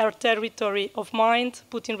 So her territory of mind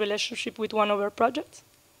put in relationship with one of her projects.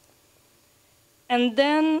 And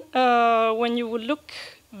then when you would look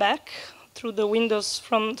back through the windows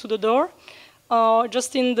to the door,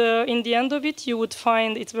 just in the end of it, you would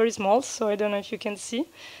find it's very small, so I don't know if you can see.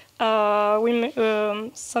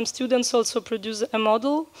 Some students also produce a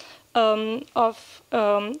model of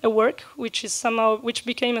a work which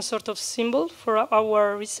became a sort of symbol for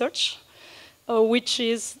our research, which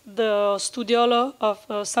is the studiolo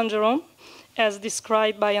of San Jerome, as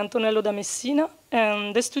described by Antonello da Messina.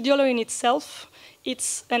 And the studiolo in itself,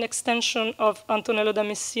 it's an extension of Antonello da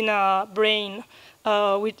Messina's brain,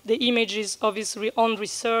 with the images of his own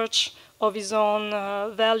research, of his own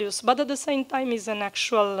values, but at the same time is an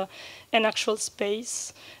actual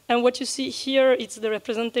space. And what you see here, it's the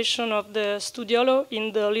representation of the studiolo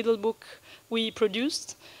in the little book we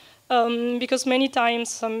produced, because many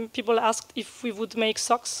times some people asked if we would make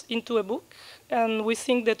socks into a book, and we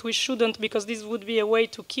think that we shouldn't, because this would be a way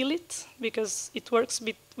to kill it, because it works,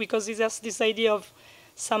 because it has this idea of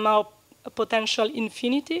somehow a potential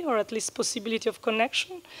infinity, or at least possibility of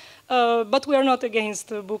connection. But we are not against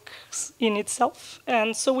the books in itself.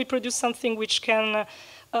 And so we produce something which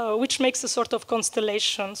makes a sort of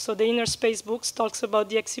constellation. So the Inner Space books talks about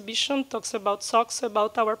the exhibition, talks about socks,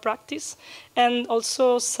 about our practice, and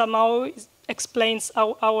also somehow explains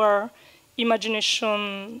how our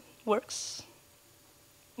imagination works.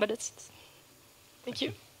 But that's it. Thank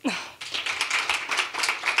you.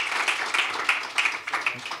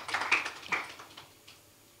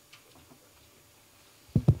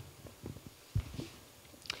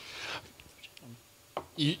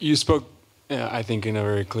 You spoke, I think, in a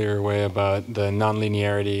very clear way about the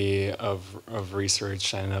nonlinearity of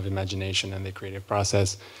research and of imagination and the creative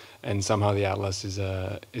process, and somehow the Atlas is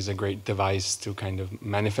a great device to kind of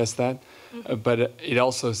manifest that. Mm-hmm. But it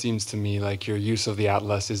also seems to me like your use of the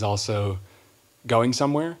Atlas is also going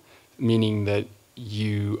somewhere, meaning that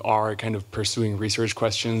you are kind of pursuing research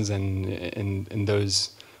questions, and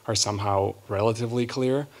those are somehow relatively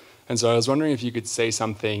clear. And so I was wondering if you could say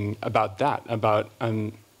something about that, about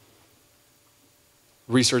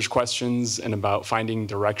research questions and about finding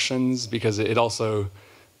directions, because it also,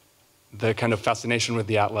 the kind of fascination with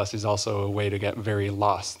the Atlas is also a way to get very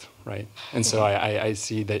lost, right? And so I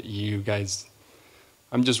see that you guys,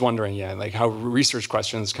 I'm just wondering, like how research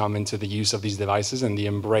questions come into the use of these devices and the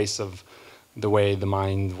embrace of the way the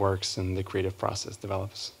mind works and the creative process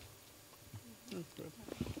develops.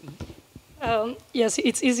 Yes,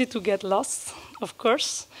 it's easy to get lost, of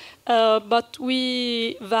course, but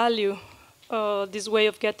we value this way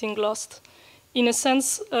of getting lost. In a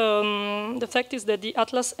sense, the fact is that the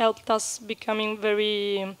Atlas helped us becoming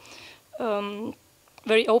very,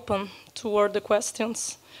 very open toward the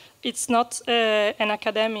questions. It's not an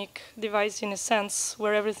academic device in a sense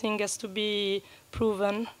where everything has to be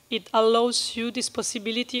proven. It allows you this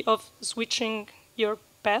possibility of switching your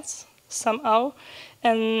paths somehow.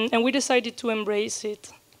 And we decided to embrace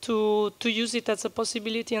it, to use it as a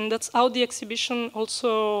possibility, and that's how the exhibition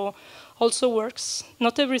also works.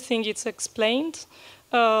 Not everything is explained.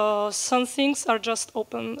 Some things are just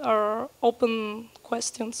open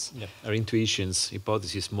questions. Yeah, our intuitions,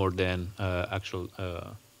 hypotheses, more than actual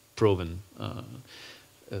proven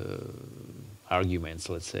arguments,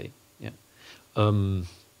 let's say. Yeah.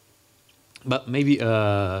 But maybe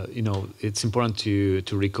it's important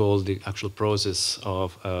to recall the actual process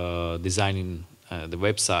of designing the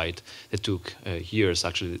website that took years.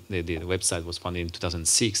 Actually, the website was founded in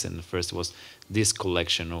 2006, and first was this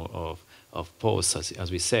collection of posts,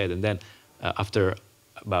 as we said, and then after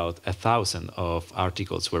about 1,000 of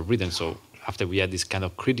articles were written. So after we had this kind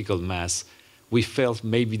of critical mass, we felt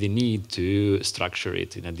maybe the need to structure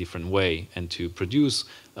it in a different way and to produce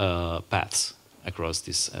paths across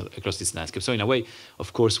this landscape. So in a way,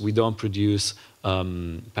 of course, we don't produce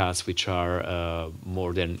paths which are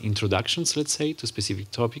more than introductions, let's say, to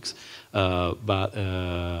specific topics, but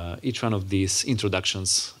each one of these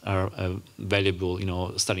introductions are a valuable,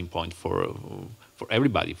 starting point for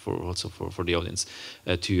everybody, also for the audience,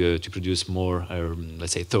 to produce more,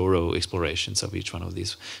 let's say, thorough explorations of each one of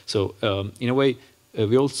these. So in a way,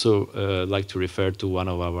 we also like to refer to one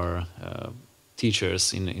of our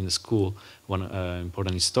teachers in the school, one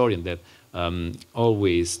important historian that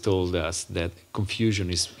always told us that confusion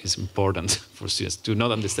is important for students to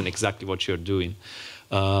not understand exactly what you're doing.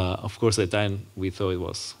 Of course, at the time we thought it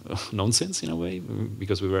was nonsense in a way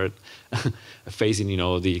because we were facing,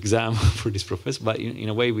 the exam for this professor. But in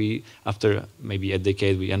a way, after maybe a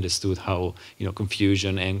decade, we understood how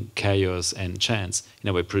confusion and chaos and chance in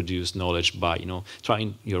a way produce knowledge by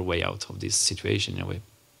trying your way out of this situation in a way.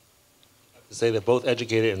 To say they're both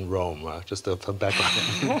educated in Rome, just a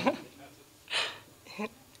background.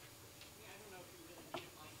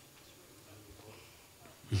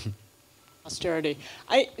 Austerity.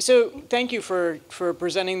 So thank you for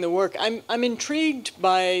presenting the work. I'm intrigued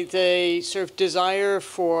by the sort of desire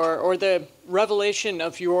for, or the revelation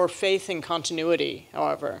of your faith in continuity,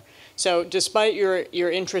 however. So despite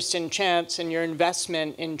your interest in chance and your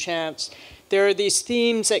investment in chance, there are these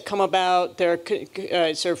themes that come about. There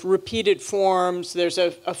are sort of repeated forms. There's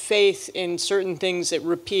a faith in certain things that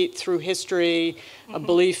repeat through history, a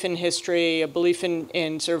belief in history, a belief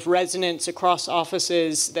in sort of resonance across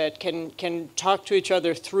offices that can talk to each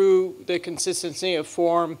other through the consistency of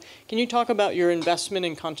form. Can you talk about your investment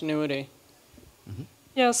in continuity? Mm-hmm.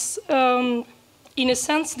 Yes. In a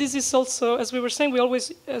sense, this is also, as we were saying, we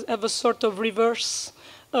always have a sort of reverse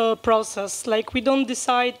process. Like we don't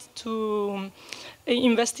decide to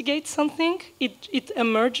investigate something, it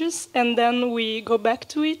emerges, and then we go back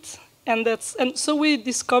to it, and so we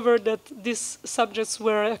discovered that these subjects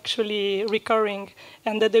were actually recurring,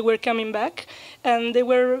 and that they were coming back, and they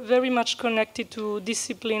were very much connected to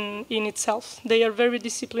discipline in itself. They are very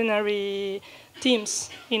disciplinary themes,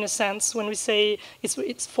 in a sense, when we say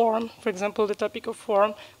it's form, for example, the topic of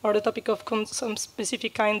form, or the topic of some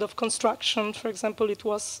specific kind of construction, for example, it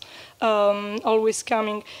was always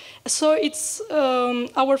coming. So it's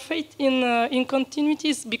our faith in continuity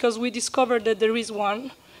is because we discovered that there is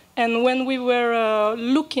one. And when we were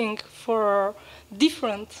looking for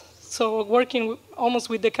different, so working almost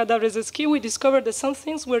with the cadavres as key, we discovered that some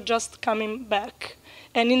things were just coming back.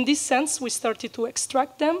 And in this sense, we started to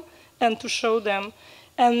extract them and to show them.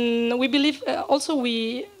 And we believe, also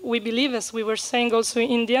we believe, as we were saying also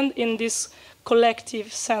in the end, in this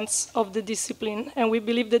collective sense of the discipline. And we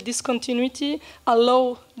believe that this continuity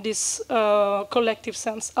allow this collective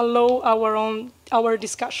sense, allow our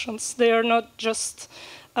discussions. They are not just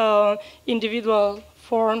individual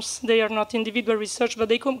forms, they are not individual research, but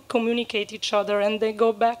they communicate each other, and they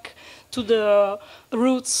go back to the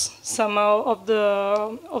roots somehow of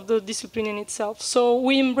the discipline in itself. So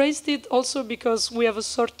we embraced it also because we have a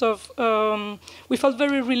sort of, we felt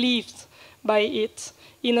very relieved by it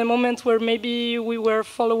in a moment where maybe we were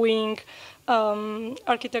following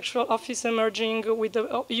architectural office emerging with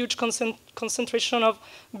a huge concentration of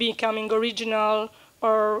becoming original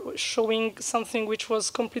or showing something which was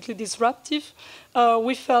completely disruptive.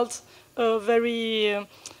 We felt very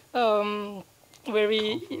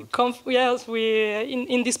yes,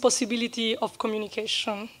 in this possibility of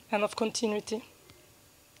communication and of continuity.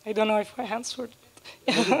 I don't know if I answered.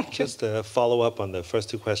 Just to follow up on the first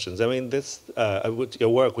two questions. I mean, your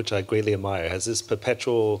work, which I greatly admire, has this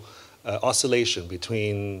perpetual oscillation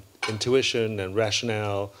between intuition and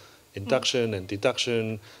rationale, induction and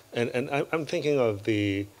deduction, and I'm thinking of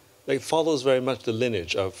it follows very much the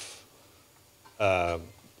lineage of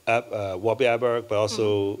Warburg, but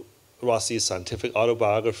also Rossi's scientific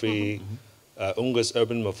autobiography, Unger's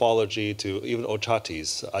urban morphology, to even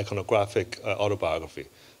Ochati's iconographic autobiography.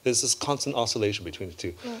 There's this constant oscillation between the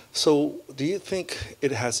two. Yeah. So do you think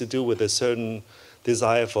it has to do with a certain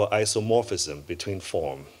desire for isomorphism between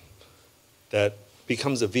form that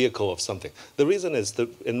becomes a vehicle of something? The reason is that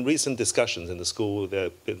in recent discussions in the school,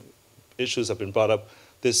 issues have been brought up,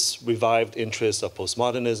 this revived interest of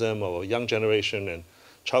postmodernism or young generation, and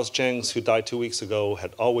Charles Jenks, who died 2 weeks ago,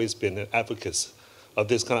 had always been an advocate of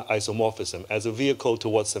this kind of isomorphism as a vehicle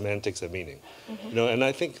towards semantics and meaning. And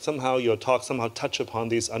I think somehow your talk touch upon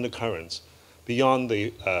these undercurrents beyond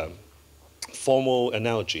the formal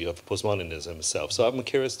analogy of postmodernism itself. So I'm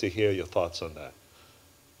curious to hear your thoughts on that.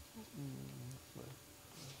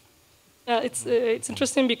 It's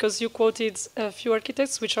interesting because you quoted a few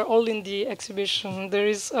architects which are all in the exhibition. There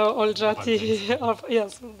is Olcati,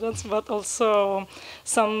 yes, but also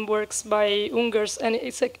some works by Ungers, and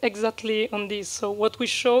it's exactly on this. So what we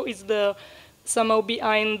show is the somehow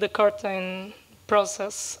behind the curtain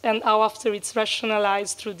process, and how after it's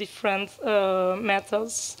rationalized through different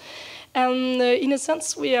methods. And in a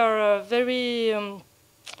sense, we are very,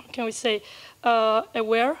 can we say,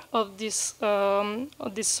 aware of this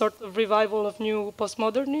sort of revival of new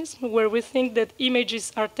postmodernism, where we think that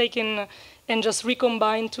images are taken and just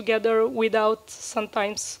recombined together without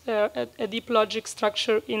sometimes a deep logic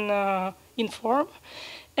structure in form.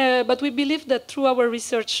 But we believe that through our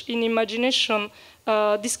research in imagination,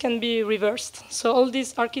 this can be reversed. So all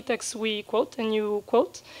these architects we quote and you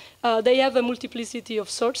quote, they have a multiplicity of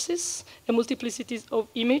sources, a multiplicity of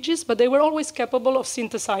images, but they were always capable of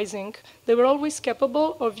synthesizing. They were always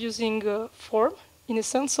capable of using form, in a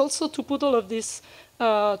sense, also to put all of this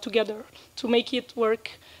together, to make it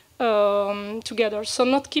work together. So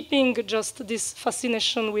not keeping just this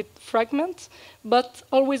fascination with fragment, but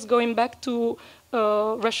always going back to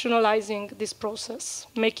rationalizing this process,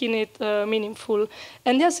 making it meaningful.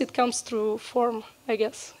 And yes, it comes through form, I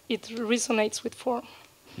guess. It resonates with form.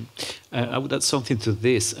 I would add something to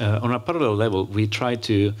this. On a parallel level, we try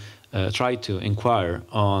to inquire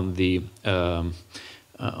on the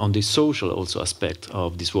social also aspect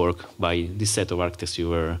of this work by this set of architects you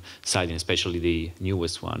were citing, especially the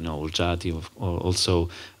newest one, Olcati, also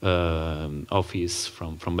Office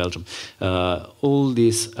from Belgium. All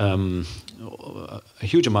these, a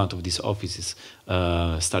huge amount of these offices,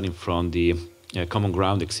 starting from the Common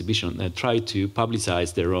Ground exhibition, try to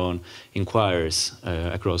publicize their own inquiries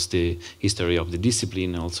across the history of the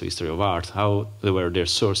discipline, also history of art, how they were their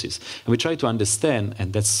sources. And we try to understand,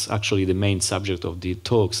 and that's actually the main subject of the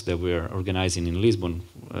talks that we're organizing in Lisbon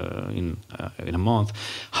in a month,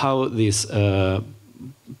 how this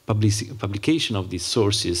publication of these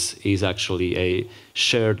sources is actually a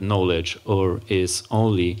shared knowledge or is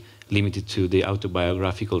only limited to the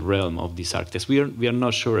autobiographical realm of these architects. We are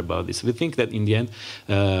not sure about this. We think that in the end,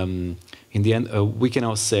 we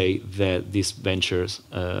cannot say that these ventures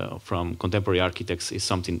from contemporary architects is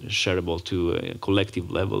something shareable to a collective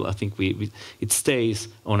level. I think it stays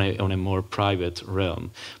on a more private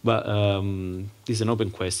realm. But this is an open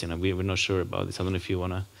question, and we're not sure about this. I don't know if you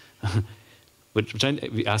want to.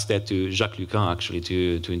 We asked that to Jacques Lucan actually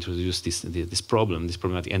to introduce this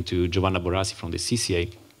problematic, and to Giovanna Borrasi from the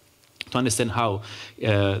CCA, to understand how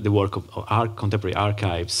the work of our contemporary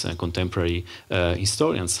archives and contemporary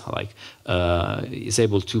historians is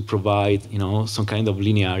able to provide, some kind of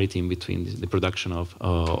linearity in between the production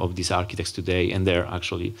of these architects today and their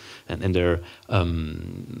and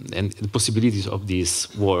the possibilities of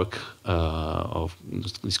this work of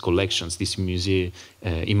these collections, these musées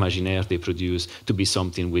imaginaires they produce, to be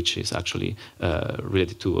something which is actually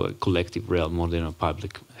related to a collective realm more than a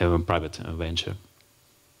private venture.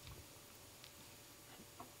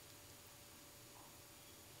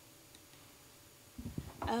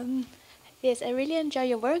 Yes, I really enjoy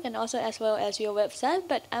your work and also as well as your website,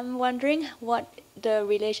 but I'm wondering what the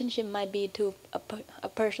relationship might be to a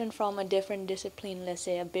person from a different discipline, let's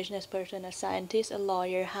say a business person, a scientist, a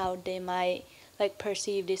lawyer, how they might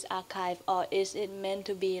perceive this archive, or is it meant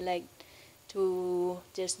to be to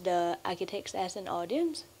just the architects as an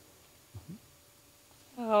audience?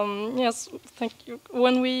 Yes, thank you.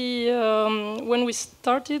 When we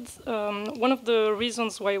started, one of the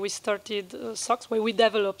reasons why we started SOX, why we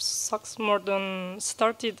developed SOX more than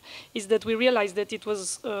started, is that we realized that it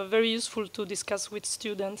was very useful to discuss with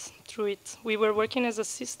students through it. We were working as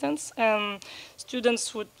assistants, and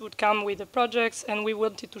students would come with the projects, and we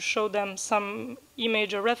wanted to show them some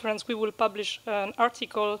image or reference. We will publish an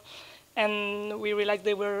article, and we realized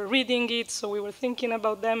they were reading it, so we were thinking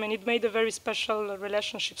about them, and it made a very special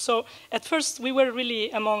relationship. So at first, we were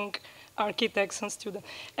really among architects and students.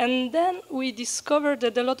 And then we discovered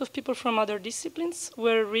that a lot of people from other disciplines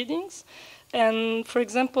were reading. And for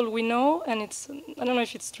example, we know, and I don't know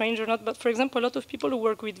if it's strange or not, but for example, a lot of people who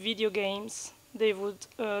work with video games, they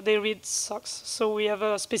read SOX. So we have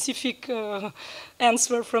a specific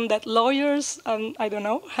answer from that. Lawyers, I don't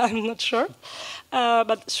know, I'm not sure.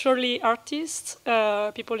 But surely artists,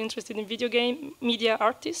 people interested in video game, media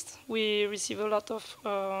artists, we receive a lot of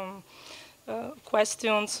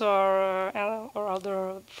questions or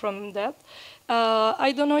other from that.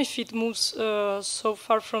 I don't know if it moves so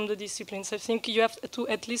far from the disciplines. I think you have to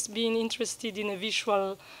at least be interested in a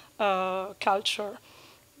visual culture.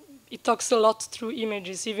 It talks a lot through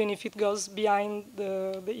images, even if it goes behind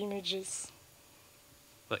the images.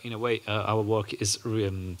 But in a way, our work is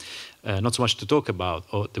not so much to talk about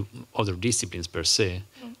the other disciplines per se,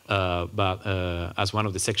 but as one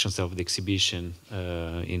of the sections of the exhibition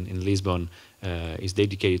in Lisbon is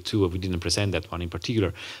dedicated to, we didn't present that one in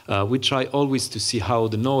particular, we try always to see how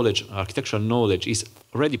the knowledge, architectural knowledge, is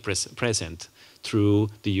already present through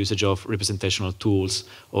the usage of representational tools,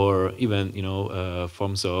 or even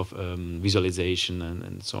forms of visualization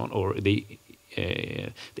and so on, or the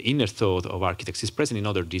inner thought of architects is present in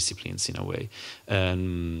other disciplines in a way.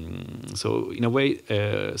 And so in a way,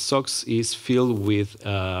 SOCS is filled with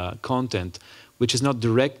content which is not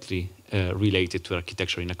directly related to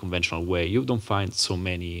architecture in a conventional way. You don't find so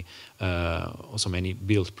many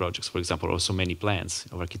build projects, for example, or so many plans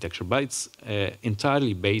of architecture, but it's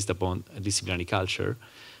entirely based upon a disciplinary culture,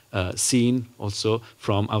 seen also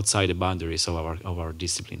from outside the boundaries of our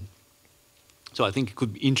discipline. So I think it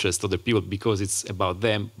could interest other people because it's about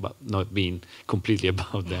them, but not being completely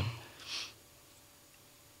about them.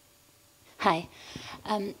 Hi,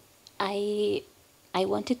 I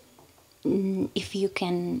wanted if you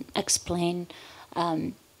can explain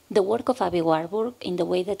the work of Avi Warburg in the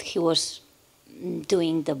way that he was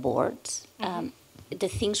doing the boards. The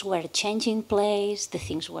things were changing place, the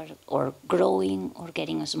things were or growing or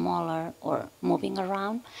getting smaller or moving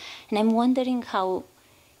around, and I'm wondering how.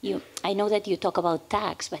 I know that you talk about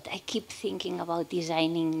tags, but I keep thinking about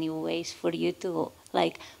designing new ways for you to,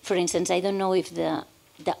 like, for instance, I don't know if the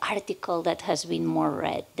article that has been more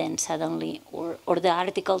read then suddenly, or the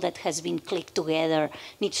article that has been clicked together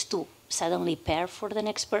needs to suddenly pair for the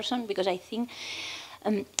next person, because I think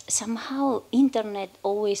somehow internet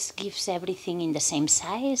always gives everything in the same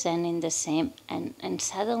size and in the same, and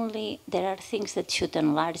suddenly there are things that should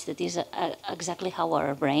enlarge. That is exactly how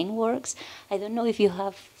our brain works. I don't know if you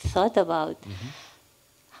have thought about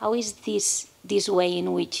how is this way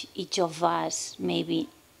in which each of us maybe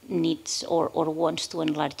needs or wants to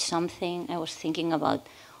enlarge something. I was thinking about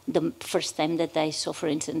the first time that I saw, for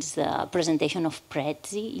instance, the presentation of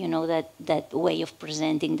Fabrizi, that way of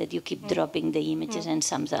presenting that you keep dropping the images and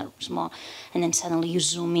some are small, and then suddenly you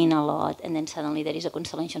zoom in a lot, and then suddenly there is a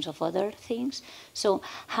constellation of other things. So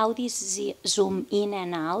how this zoom in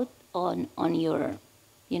and out on your,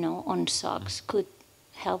 on SOCS could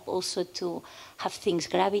help also to have things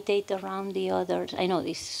gravitate around the others. I know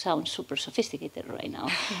this sounds super sophisticated right now,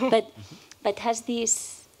 but has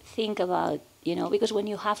this think about, because when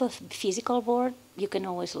you have a physical board, you can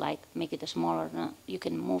always make it smaller. No? You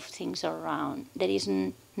can move things around. There is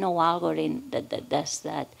no algorithm that does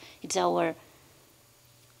that. It's our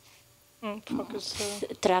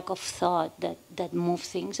track of thought that move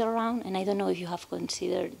things around. And I don't know if you have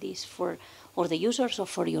considered this for the users or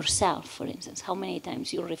for yourself, for instance. How many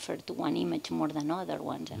times you refer to one image more than other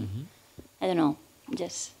ones? And I don't know,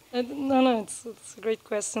 just... No, it's a great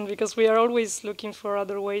question, because we are always looking for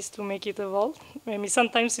other ways to make it evolve. I mean,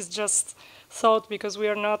 sometimes it's just thought, because we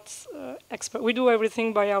are not expert. We do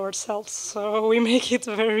everything by ourselves, so we make it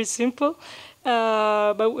very simple.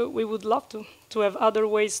 But we would love to have other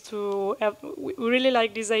ways to have. We really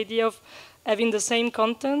like this idea of having the same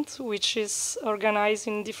content, which is organized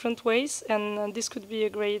in different ways, and this could be a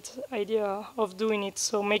great idea of doing it.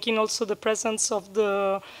 So making also the presence of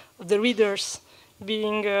the readers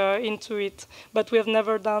being into it, but we have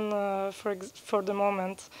never done for the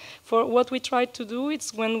moment. For what we tried to do,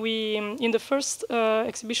 it's when we, in the first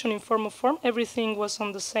exhibition in Form of Form, everything was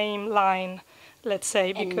on the same line, let's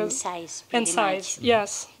say, because and size,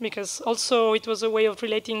 yes, because also it was a way of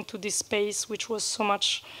relating to this space which was so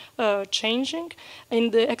much changing.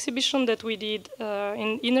 In the exhibition that we did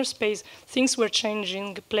in Inner Space, things were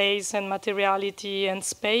changing, place and materiality and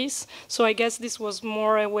space. So I guess this was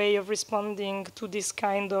more a way of responding to this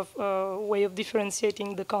kind of way of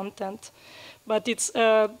differentiating the content. But it's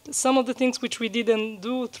some of the things which we didn't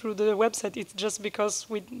do through the website. It's just because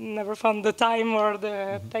we never found the time or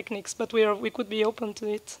the techniques. But we could be open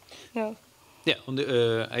to it. Yeah. Yeah,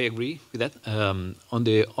 I agree with that. On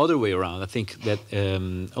the other way around, I think that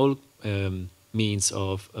all means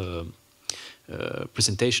of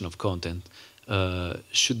presentation of content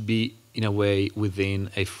should be in a way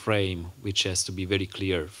within a frame which has to be very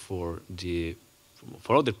clear for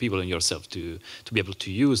other people and yourself to be able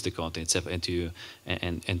to use the content itself and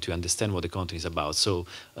to understand what the content is about. So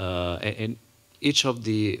and each of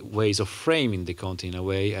the ways of framing the content in a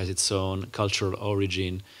way has its own cultural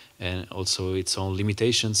origin and also its own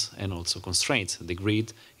limitations and also constraints. The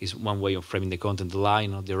grid is one way of framing the content. The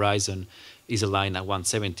line on the horizon is a line at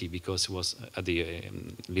 170 because it was at the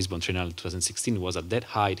Lisbon Triennale 2016 was at that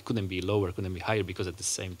height. It couldn't be lower, couldn't be higher because at the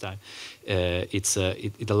same time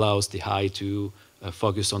it allows the eye to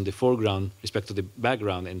focus on the foreground respect to the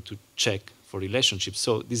background and to check for relationships.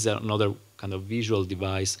 So this is another kind of visual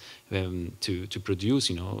device to produce,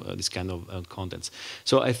 this kind of contents.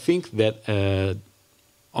 So I think that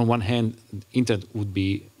on one hand, internet would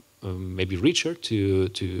be maybe richer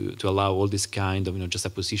to allow all this kind of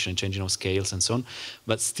juxtaposition, changing of scales and so on,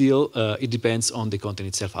 but still it depends on the content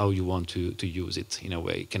itself, how you want to use it in a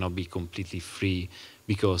way. It cannot be completely free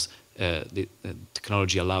because the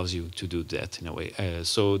technology allows you to do that in a way.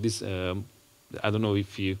 So this, I don't know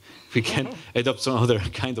if we can adopt some other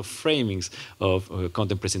kind of framings of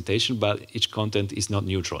content presentation, but each content is not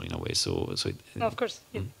neutral in a way. So no, of course,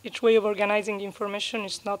 each way of organizing information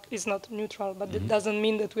is not neutral, but it doesn't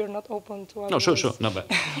mean that we are not open to other no, sure, ways. sure, no, but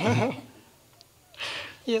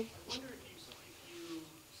yeah.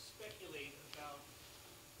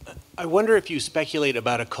 I wonder if you speculate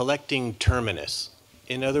about a collecting terminus.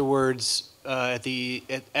 In other words,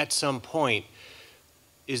 at some point,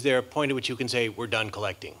 is there a point at which you can say, we're done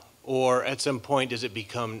collecting? Or at some point, does it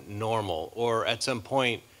become normal? Or at some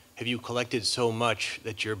point, have you collected so much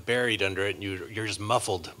that you're buried under it and you're just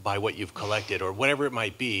muffled by what you've collected, or whatever it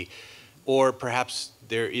might be? Or perhaps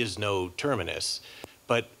there is no terminus.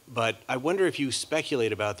 But I wonder if you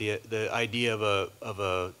speculate about the idea of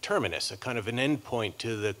a terminus, a kind of an endpoint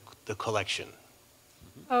to the collection.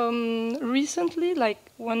 Recently, like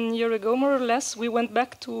 1 year ago, more or less, we went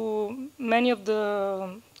back to many of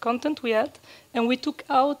the content we had, and we took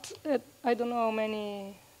out, I don't know how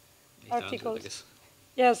many articles.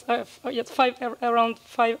 Yes, around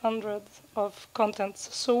 500 of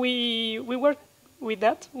contents. So we worked with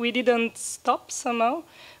that. We didn't stop somehow,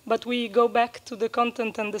 but we go back to the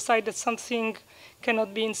content and decide that something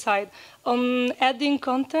cannot be inside. On adding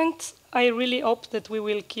content, I really hope that we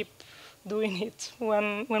will keep doing it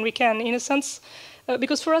when we can, in a sense,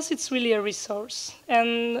 because for us it's really a resource,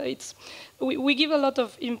 and we give a lot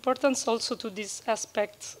of importance also to this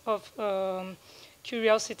aspect of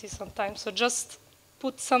curiosity sometimes. So just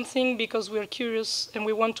put something because we're curious and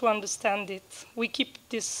we want to understand it. We keep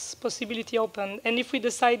this possibility open, and if we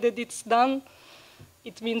decide that it's done,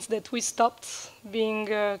 it means that we stopped being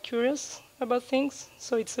curious about things.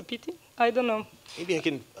 So it's a pity. I don't know. Maybe I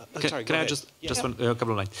can. Sorry. Can I just a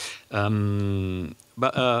couple of lines?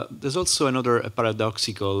 But there's also another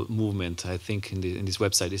paradoxical movement, I think, in this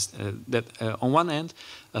website is that on one hand,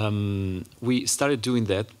 we started doing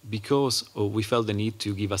that because we felt the need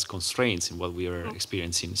to give us constraints in what we were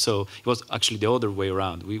experiencing. So it was actually the other way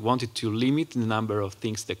around. We wanted to limit the number of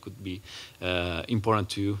things that could be important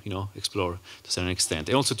to explore to a certain extent,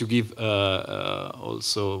 and also to give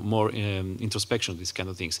also more introspection to these kind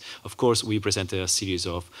of things. Of course, we presented a series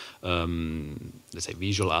of let's say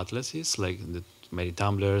visual atlases like the many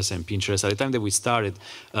Tumblrs and Pinterest. At the time that we started,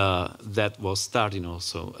 that was starting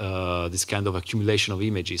also this kind of accumulation of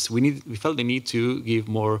images. We felt the need to give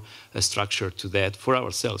more structure to that for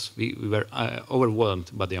ourselves. We were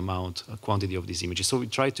overwhelmed by the quantity of these images. So we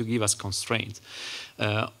tried to give us constraints.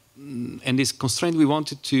 And this constraint, we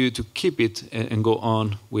wanted to keep it and go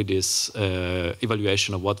on with this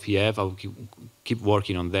evaluation of what we have, how we keep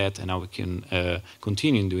working on that, and how we can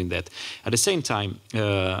continue doing that. At the same time,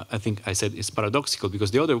 I think I said it's paradoxical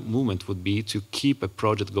because the other movement would be to keep a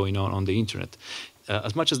project going on the internet.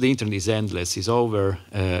 As much as the internet is endless, is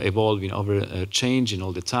evolving, changing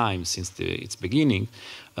all the time since its beginning,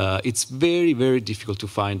 it's very, very difficult to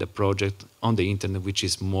find a project on the internet which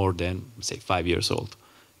is more than, say, 5 years old.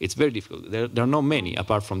 It's very difficult. There are not many,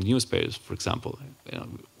 apart from newspapers, for example, who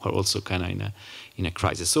are also kind of in a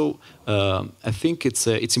crisis. So I think it's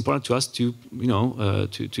important to us to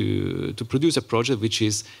to produce a project which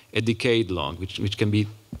is a decade long, which can be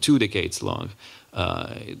 2 decades long.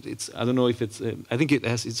 I don't know if it's. I think it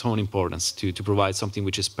has its own importance to provide something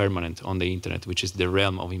which is permanent on the internet, which is the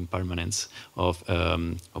realm of impermanence of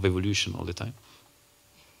evolution all the time.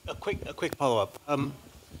 A quick follow-up.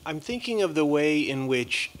 I'm thinking of the way in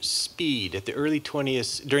which speed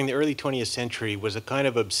during the early 20th century was a kind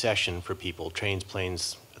of obsession for people, trains,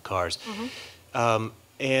 planes, cars.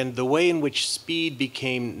 And the way in which speed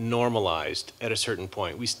became normalized at a certain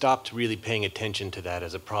point. We stopped really paying attention to that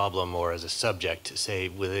as a problem or as a subject, say,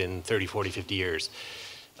 within 30, 40, 50 years.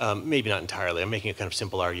 Maybe not entirely. I'm making a kind of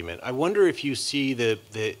simple argument. I wonder if you see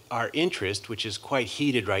our interest, which is quite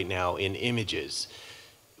heated right now in images,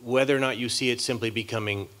 whether or not you see it simply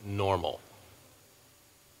becoming normal.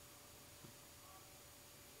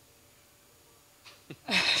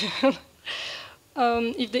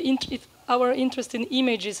 If our interest in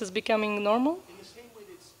images is becoming normal? In the same way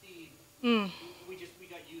that speed, we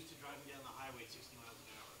got used to driving down the highway at 60 miles an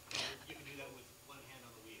hour. You can do that with one hand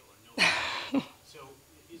on the wheel or no hand. So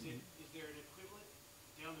is there an equivalent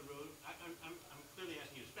down the road? I'm clearly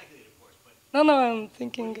asking you to speculate, of course, but No, I'm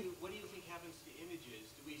thinking. what do you think happens to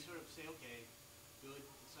images? Do we sort of say, okay, good,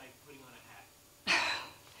 it's like putting on a hat?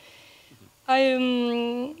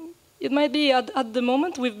 It might be at the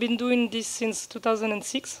moment, we've been doing this since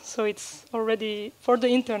 2006, so it's already for the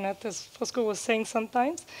internet, as Fosco was saying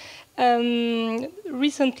sometimes.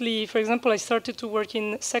 Recently, for example, I started to work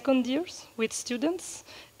in second years with students,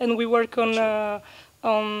 and we work on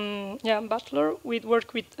bachelor. We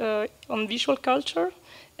work with on visual culture,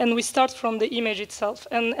 and we start from the image itself.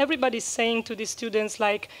 And everybody's saying to the students,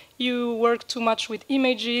 like, you work too much with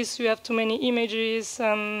images, you have too many images,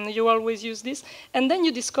 and you always use this. And then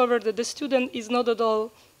you discover that the student is not at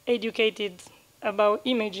all educated about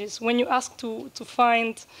images. When you ask to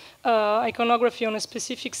find iconography on a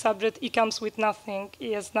specific subject, he comes with nothing,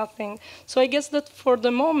 he has nothing. So I guess that for the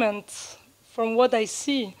moment, from what I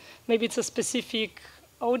see, maybe it's a specific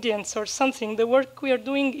audience or something, the work we are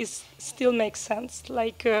doing still makes sense.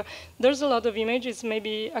 Like there's a lot of images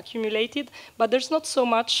maybe accumulated, but there's not so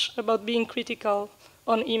much about being critical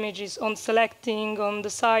on images, on selecting, on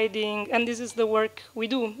deciding, and this is the work we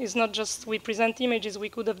do. It's not just we present images, we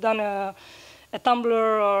could have done a Tumblr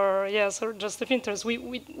or just a Pinterest.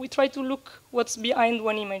 We try to look what's behind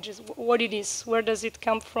one image, what it is, where does it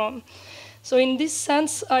come from. So in this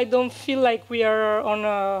sense, I don't feel like we are on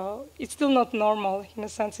a, it's still not normal in a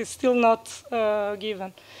sense, it's still not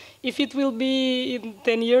given. If it will be in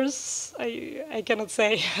 10 years, I cannot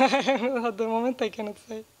say. At the moment, I cannot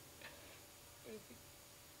say.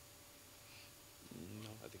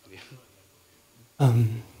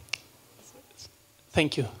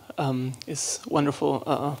 Thank you. It's a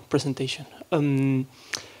wonderful presentation.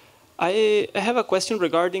 I have a question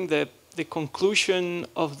regarding the conclusion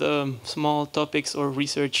of the small topics or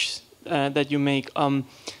research that you make.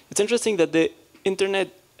 It's interesting that the internet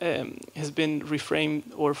has been reframed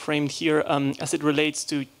or framed here as it relates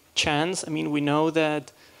to chance. I mean, we know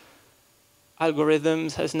that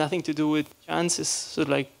algorithms has nothing to do with chance. It's sort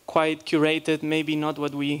of like quite curated, maybe not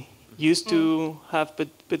what we used to have, but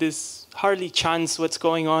it's hardly chance what's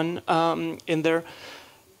going on in there.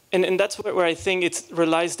 And that's where I think it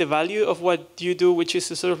relies the value of what you do, which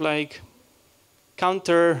is a sort of like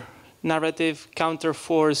counter-narrative,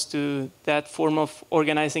 counter-force to that form of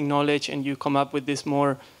organizing knowledge, and you come up with this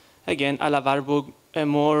more, again, a la Warburg,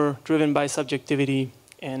 more driven by subjectivity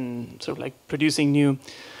and sort of like producing new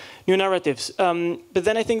narratives. But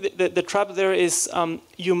then I think that the trap there is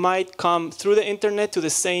you might come through the internet to the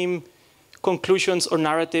same conclusions or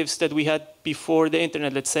narratives that we had before the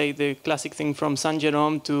internet. Let's say the classic thing from Saint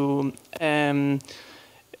Jerome to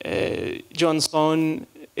Johnson.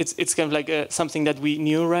 It's kind of like something that we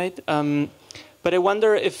knew, right? But I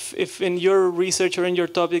wonder if in your research or in your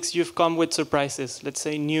topics you've come with surprises. Let's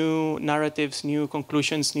say new narratives, new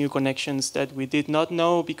conclusions, new connections that we did not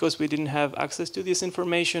know because we didn't have access to this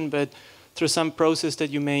information, but through some process that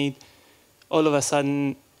you made, all of a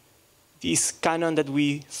sudden this canon that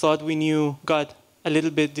we thought we knew got a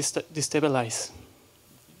little bit destabilized.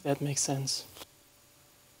 That makes sense.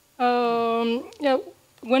 Yeah,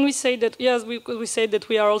 when we say that, yes, we say that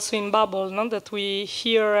we are also in bubble, no? That we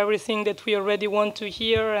hear everything that we already want to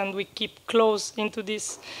hear, and we keep close into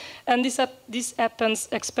this. And this happens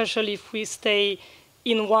especially if we stay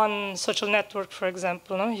in one social network, for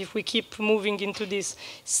example. No? If we keep moving into this,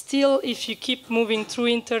 still, if you keep moving through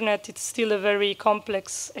internet, it's still a very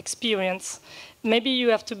complex experience. Maybe you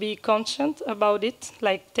have to be conscious about it,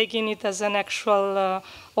 like taking it as an actual,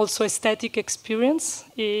 also aesthetic experience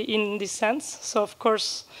in this sense. So, of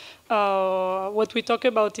course, what we talk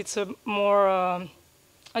about, it's a more,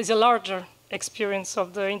 is a larger experience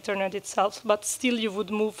of the internet itself, but still you would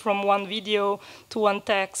move from one video to one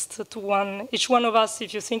text to one, each one of us,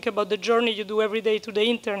 if you think about the journey you do every day to the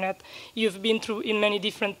internet, you've been through in many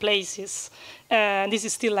different places. And this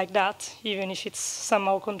is still like that, even if it's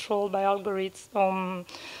somehow controlled by algorithms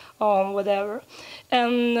or whatever.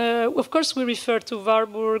 And of course we refer to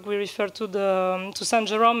Warburg, we refer to Saint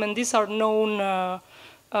Jerome, and these are known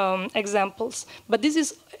examples. But this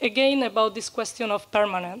is again about this question of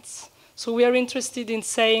permanence. So we are interested in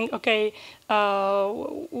saying, okay,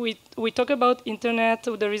 we talk about internet,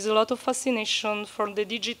 there is a lot of fascination for the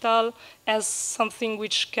digital as something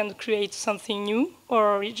which can create something new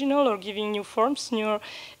or original or giving new forms,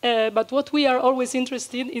 but what we are always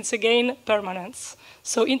interested in is again permanence.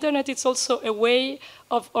 So internet is also a way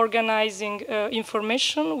of organizing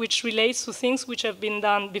information which relates to things which have been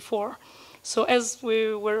done before. So as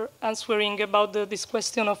we were answering about this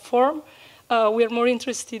question of form, we are more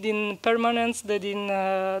interested in permanence than in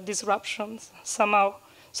disruptions somehow.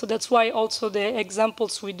 So that's why also the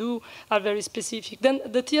examples we do are very specific. Then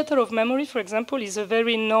the theater of memory, for example, is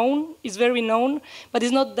very known, but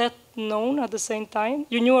is not that known at the same time.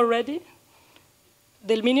 You knew already?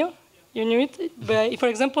 Del Minio? You knew it? But for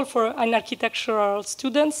example, for an architectural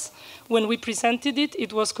students, when we presented it,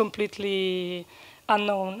 it was completely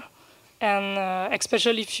unknown. And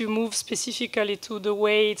especially if you move specifically to the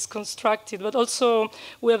way it's constructed. But also,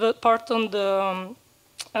 we have a part on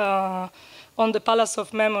the Palace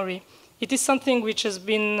of Memory. It is something which has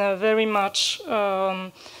been very much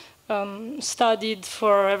studied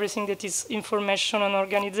for everything that is information and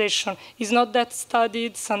organization. It's not that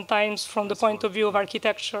studied sometimes from the point of view of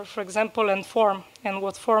architecture, for example, and form, and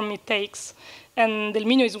what form it takes. And Del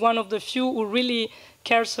Minio is one of the few who really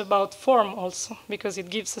cares about form also, because it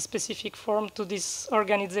gives a specific form to this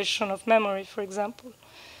organization of memory, for example.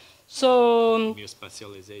 So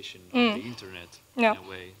spatialization of the internet, in a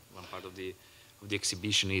way. One part of the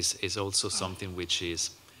exhibition is also something which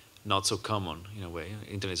is not so common in a way.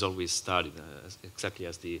 Internet is always studied exactly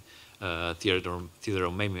as the theater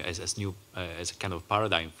of memory as a kind of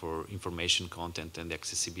paradigm for information content and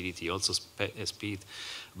accessibility, also speed,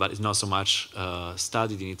 but it's not so much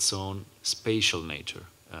studied in its own spatial nature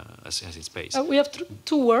as in space. We have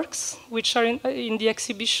two works which are in the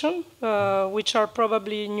exhibition, which are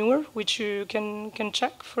probably newer, which you can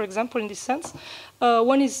check, for example, in this sense.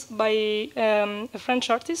 One is by a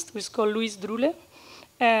French artist who is called Louise Droulet,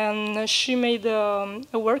 and she made a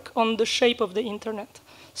work on the shape of the internet.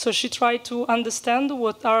 So she tried to understand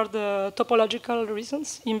what are the topological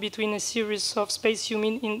reasons in between a series of space you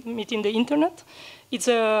meet in the internet. It's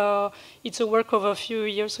a work of a few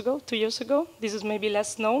years ago, 2 years ago. This is maybe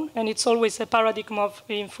less known, and it's always a paradigm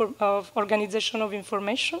of organization of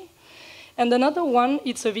information. And another one,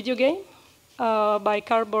 it's a video game by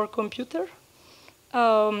Cardboard Computer,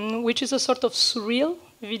 which is a sort of surreal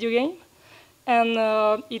video game. And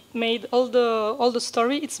it made all the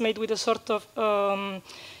story. It's made with a sort of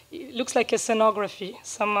it looks like a scenography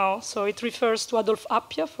somehow. So it refers to Adolf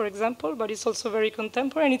Appia, for example, but it's also very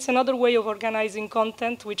contemporary. And it's another way of organizing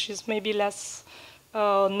content, which is maybe less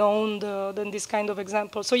known than this kind of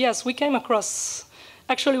example. So yes, we came across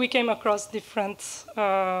different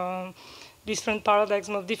paradigms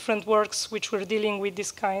of different works which were dealing with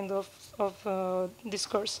this kind of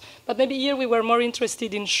discourse. But maybe here we were more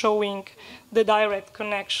interested in showing the direct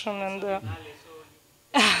connection and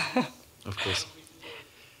of course.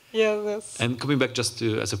 Yes. And coming back just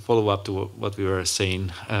to as a follow-up to what we were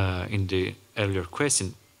saying in the earlier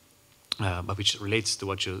question, but which relates to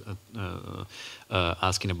what you're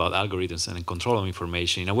asking about algorithms and control of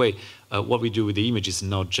information. In a way, what we do with the image is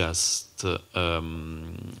not just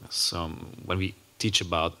when we teach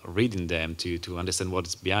about reading them, to understand what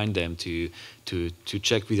is behind them, to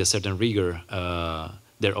check with a certain rigor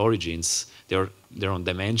their origins, their own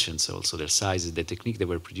dimensions, also their sizes, the technique they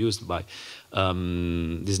were produced by.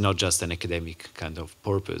 This is not just an academic kind of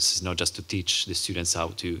purpose. It's not just to teach the students how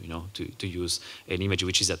to use an image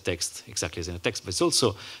which is a text exactly as in a text, but it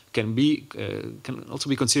also can also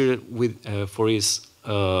be considered with for its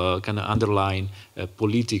kind of underlying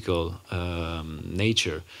political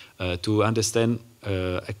nature to understand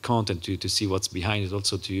a content, to see what's behind it,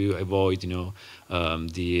 also to avoid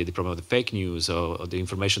the problem of the fake news or the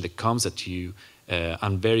information that comes at you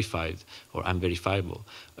unverified or unverifiable,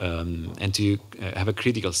 and to have a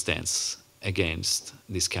critical stance against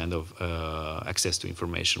this kind of access to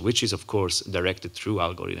information, which is of course directed through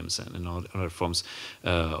algorithms and other forms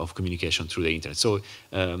of communication through the internet. So,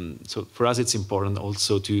 so for us, it's important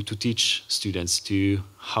also to teach students to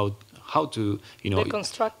how to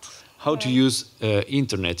deconstruct, how to use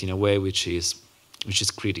internet in a way which is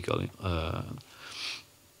critical. Maybe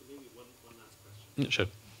one last question. Sure.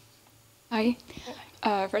 Hi.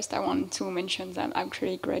 First, I want to mention that I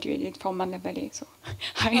actually graduated from Machiavelli, so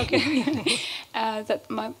hi. Okay. That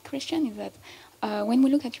my question is that when we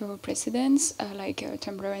look at your precedents, like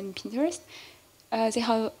Tumblr and Pinterest, they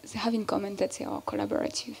have in common that they are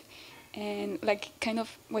collaborative, and like kind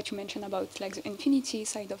of what you mentioned about like the infinity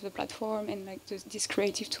side of the platform and like this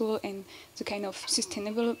creative tool and the kind of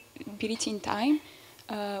sustainability in time.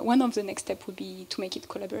 one of the next steps would be to make it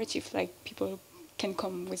collaborative, like people can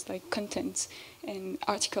come with like content and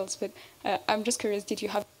articles. But I'm just curious, did you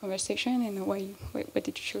have a conversation, and why did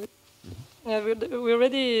you choose? Yeah, we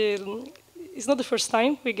already. It's not the first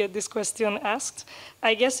time we get this question asked.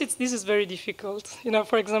 I guess this is very difficult. You know,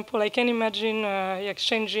 for example, I can imagine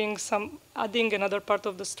adding another part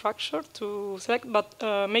of the structure to select, but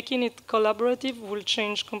making it collaborative will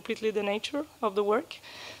change completely the nature of the work.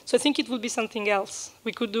 So I think it will be something else.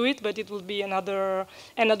 We could do it, but it will be another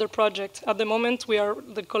project. At the moment,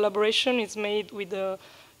 the collaboration is made with the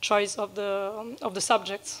choice of the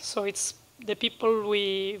subjects. So it's the people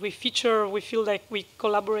we feature, we feel like we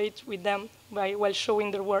collaborate with them while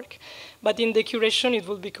showing their work. But in the curation, it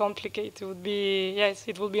will be complicated. It would be, yes,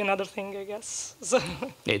 it will be another thing, I guess. So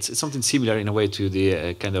yeah, it's something similar in a way to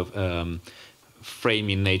the kind of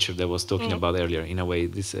framing nature that I was talking about earlier. In a way,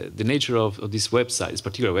 the nature of this website, this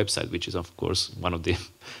particular website, which is of course one of the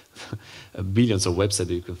billions of websites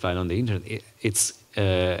that you can find on the internet,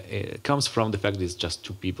 it comes from the fact that it's just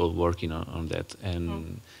two people working on that,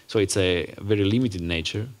 and so it's a very limited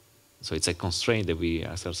nature. So it's a constraint that we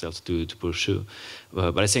ask ourselves to pursue, but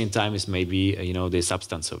at the same time, it's maybe the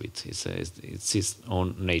substance of it. It's its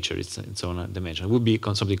own nature, its own dimension. It would be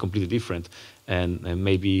something completely different, and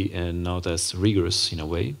maybe not as rigorous in a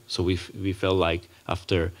way. So we felt like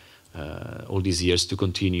after all these years to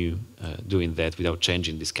continue doing that without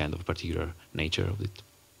changing this kind of particular nature of it.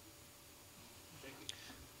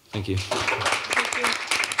 Thank you.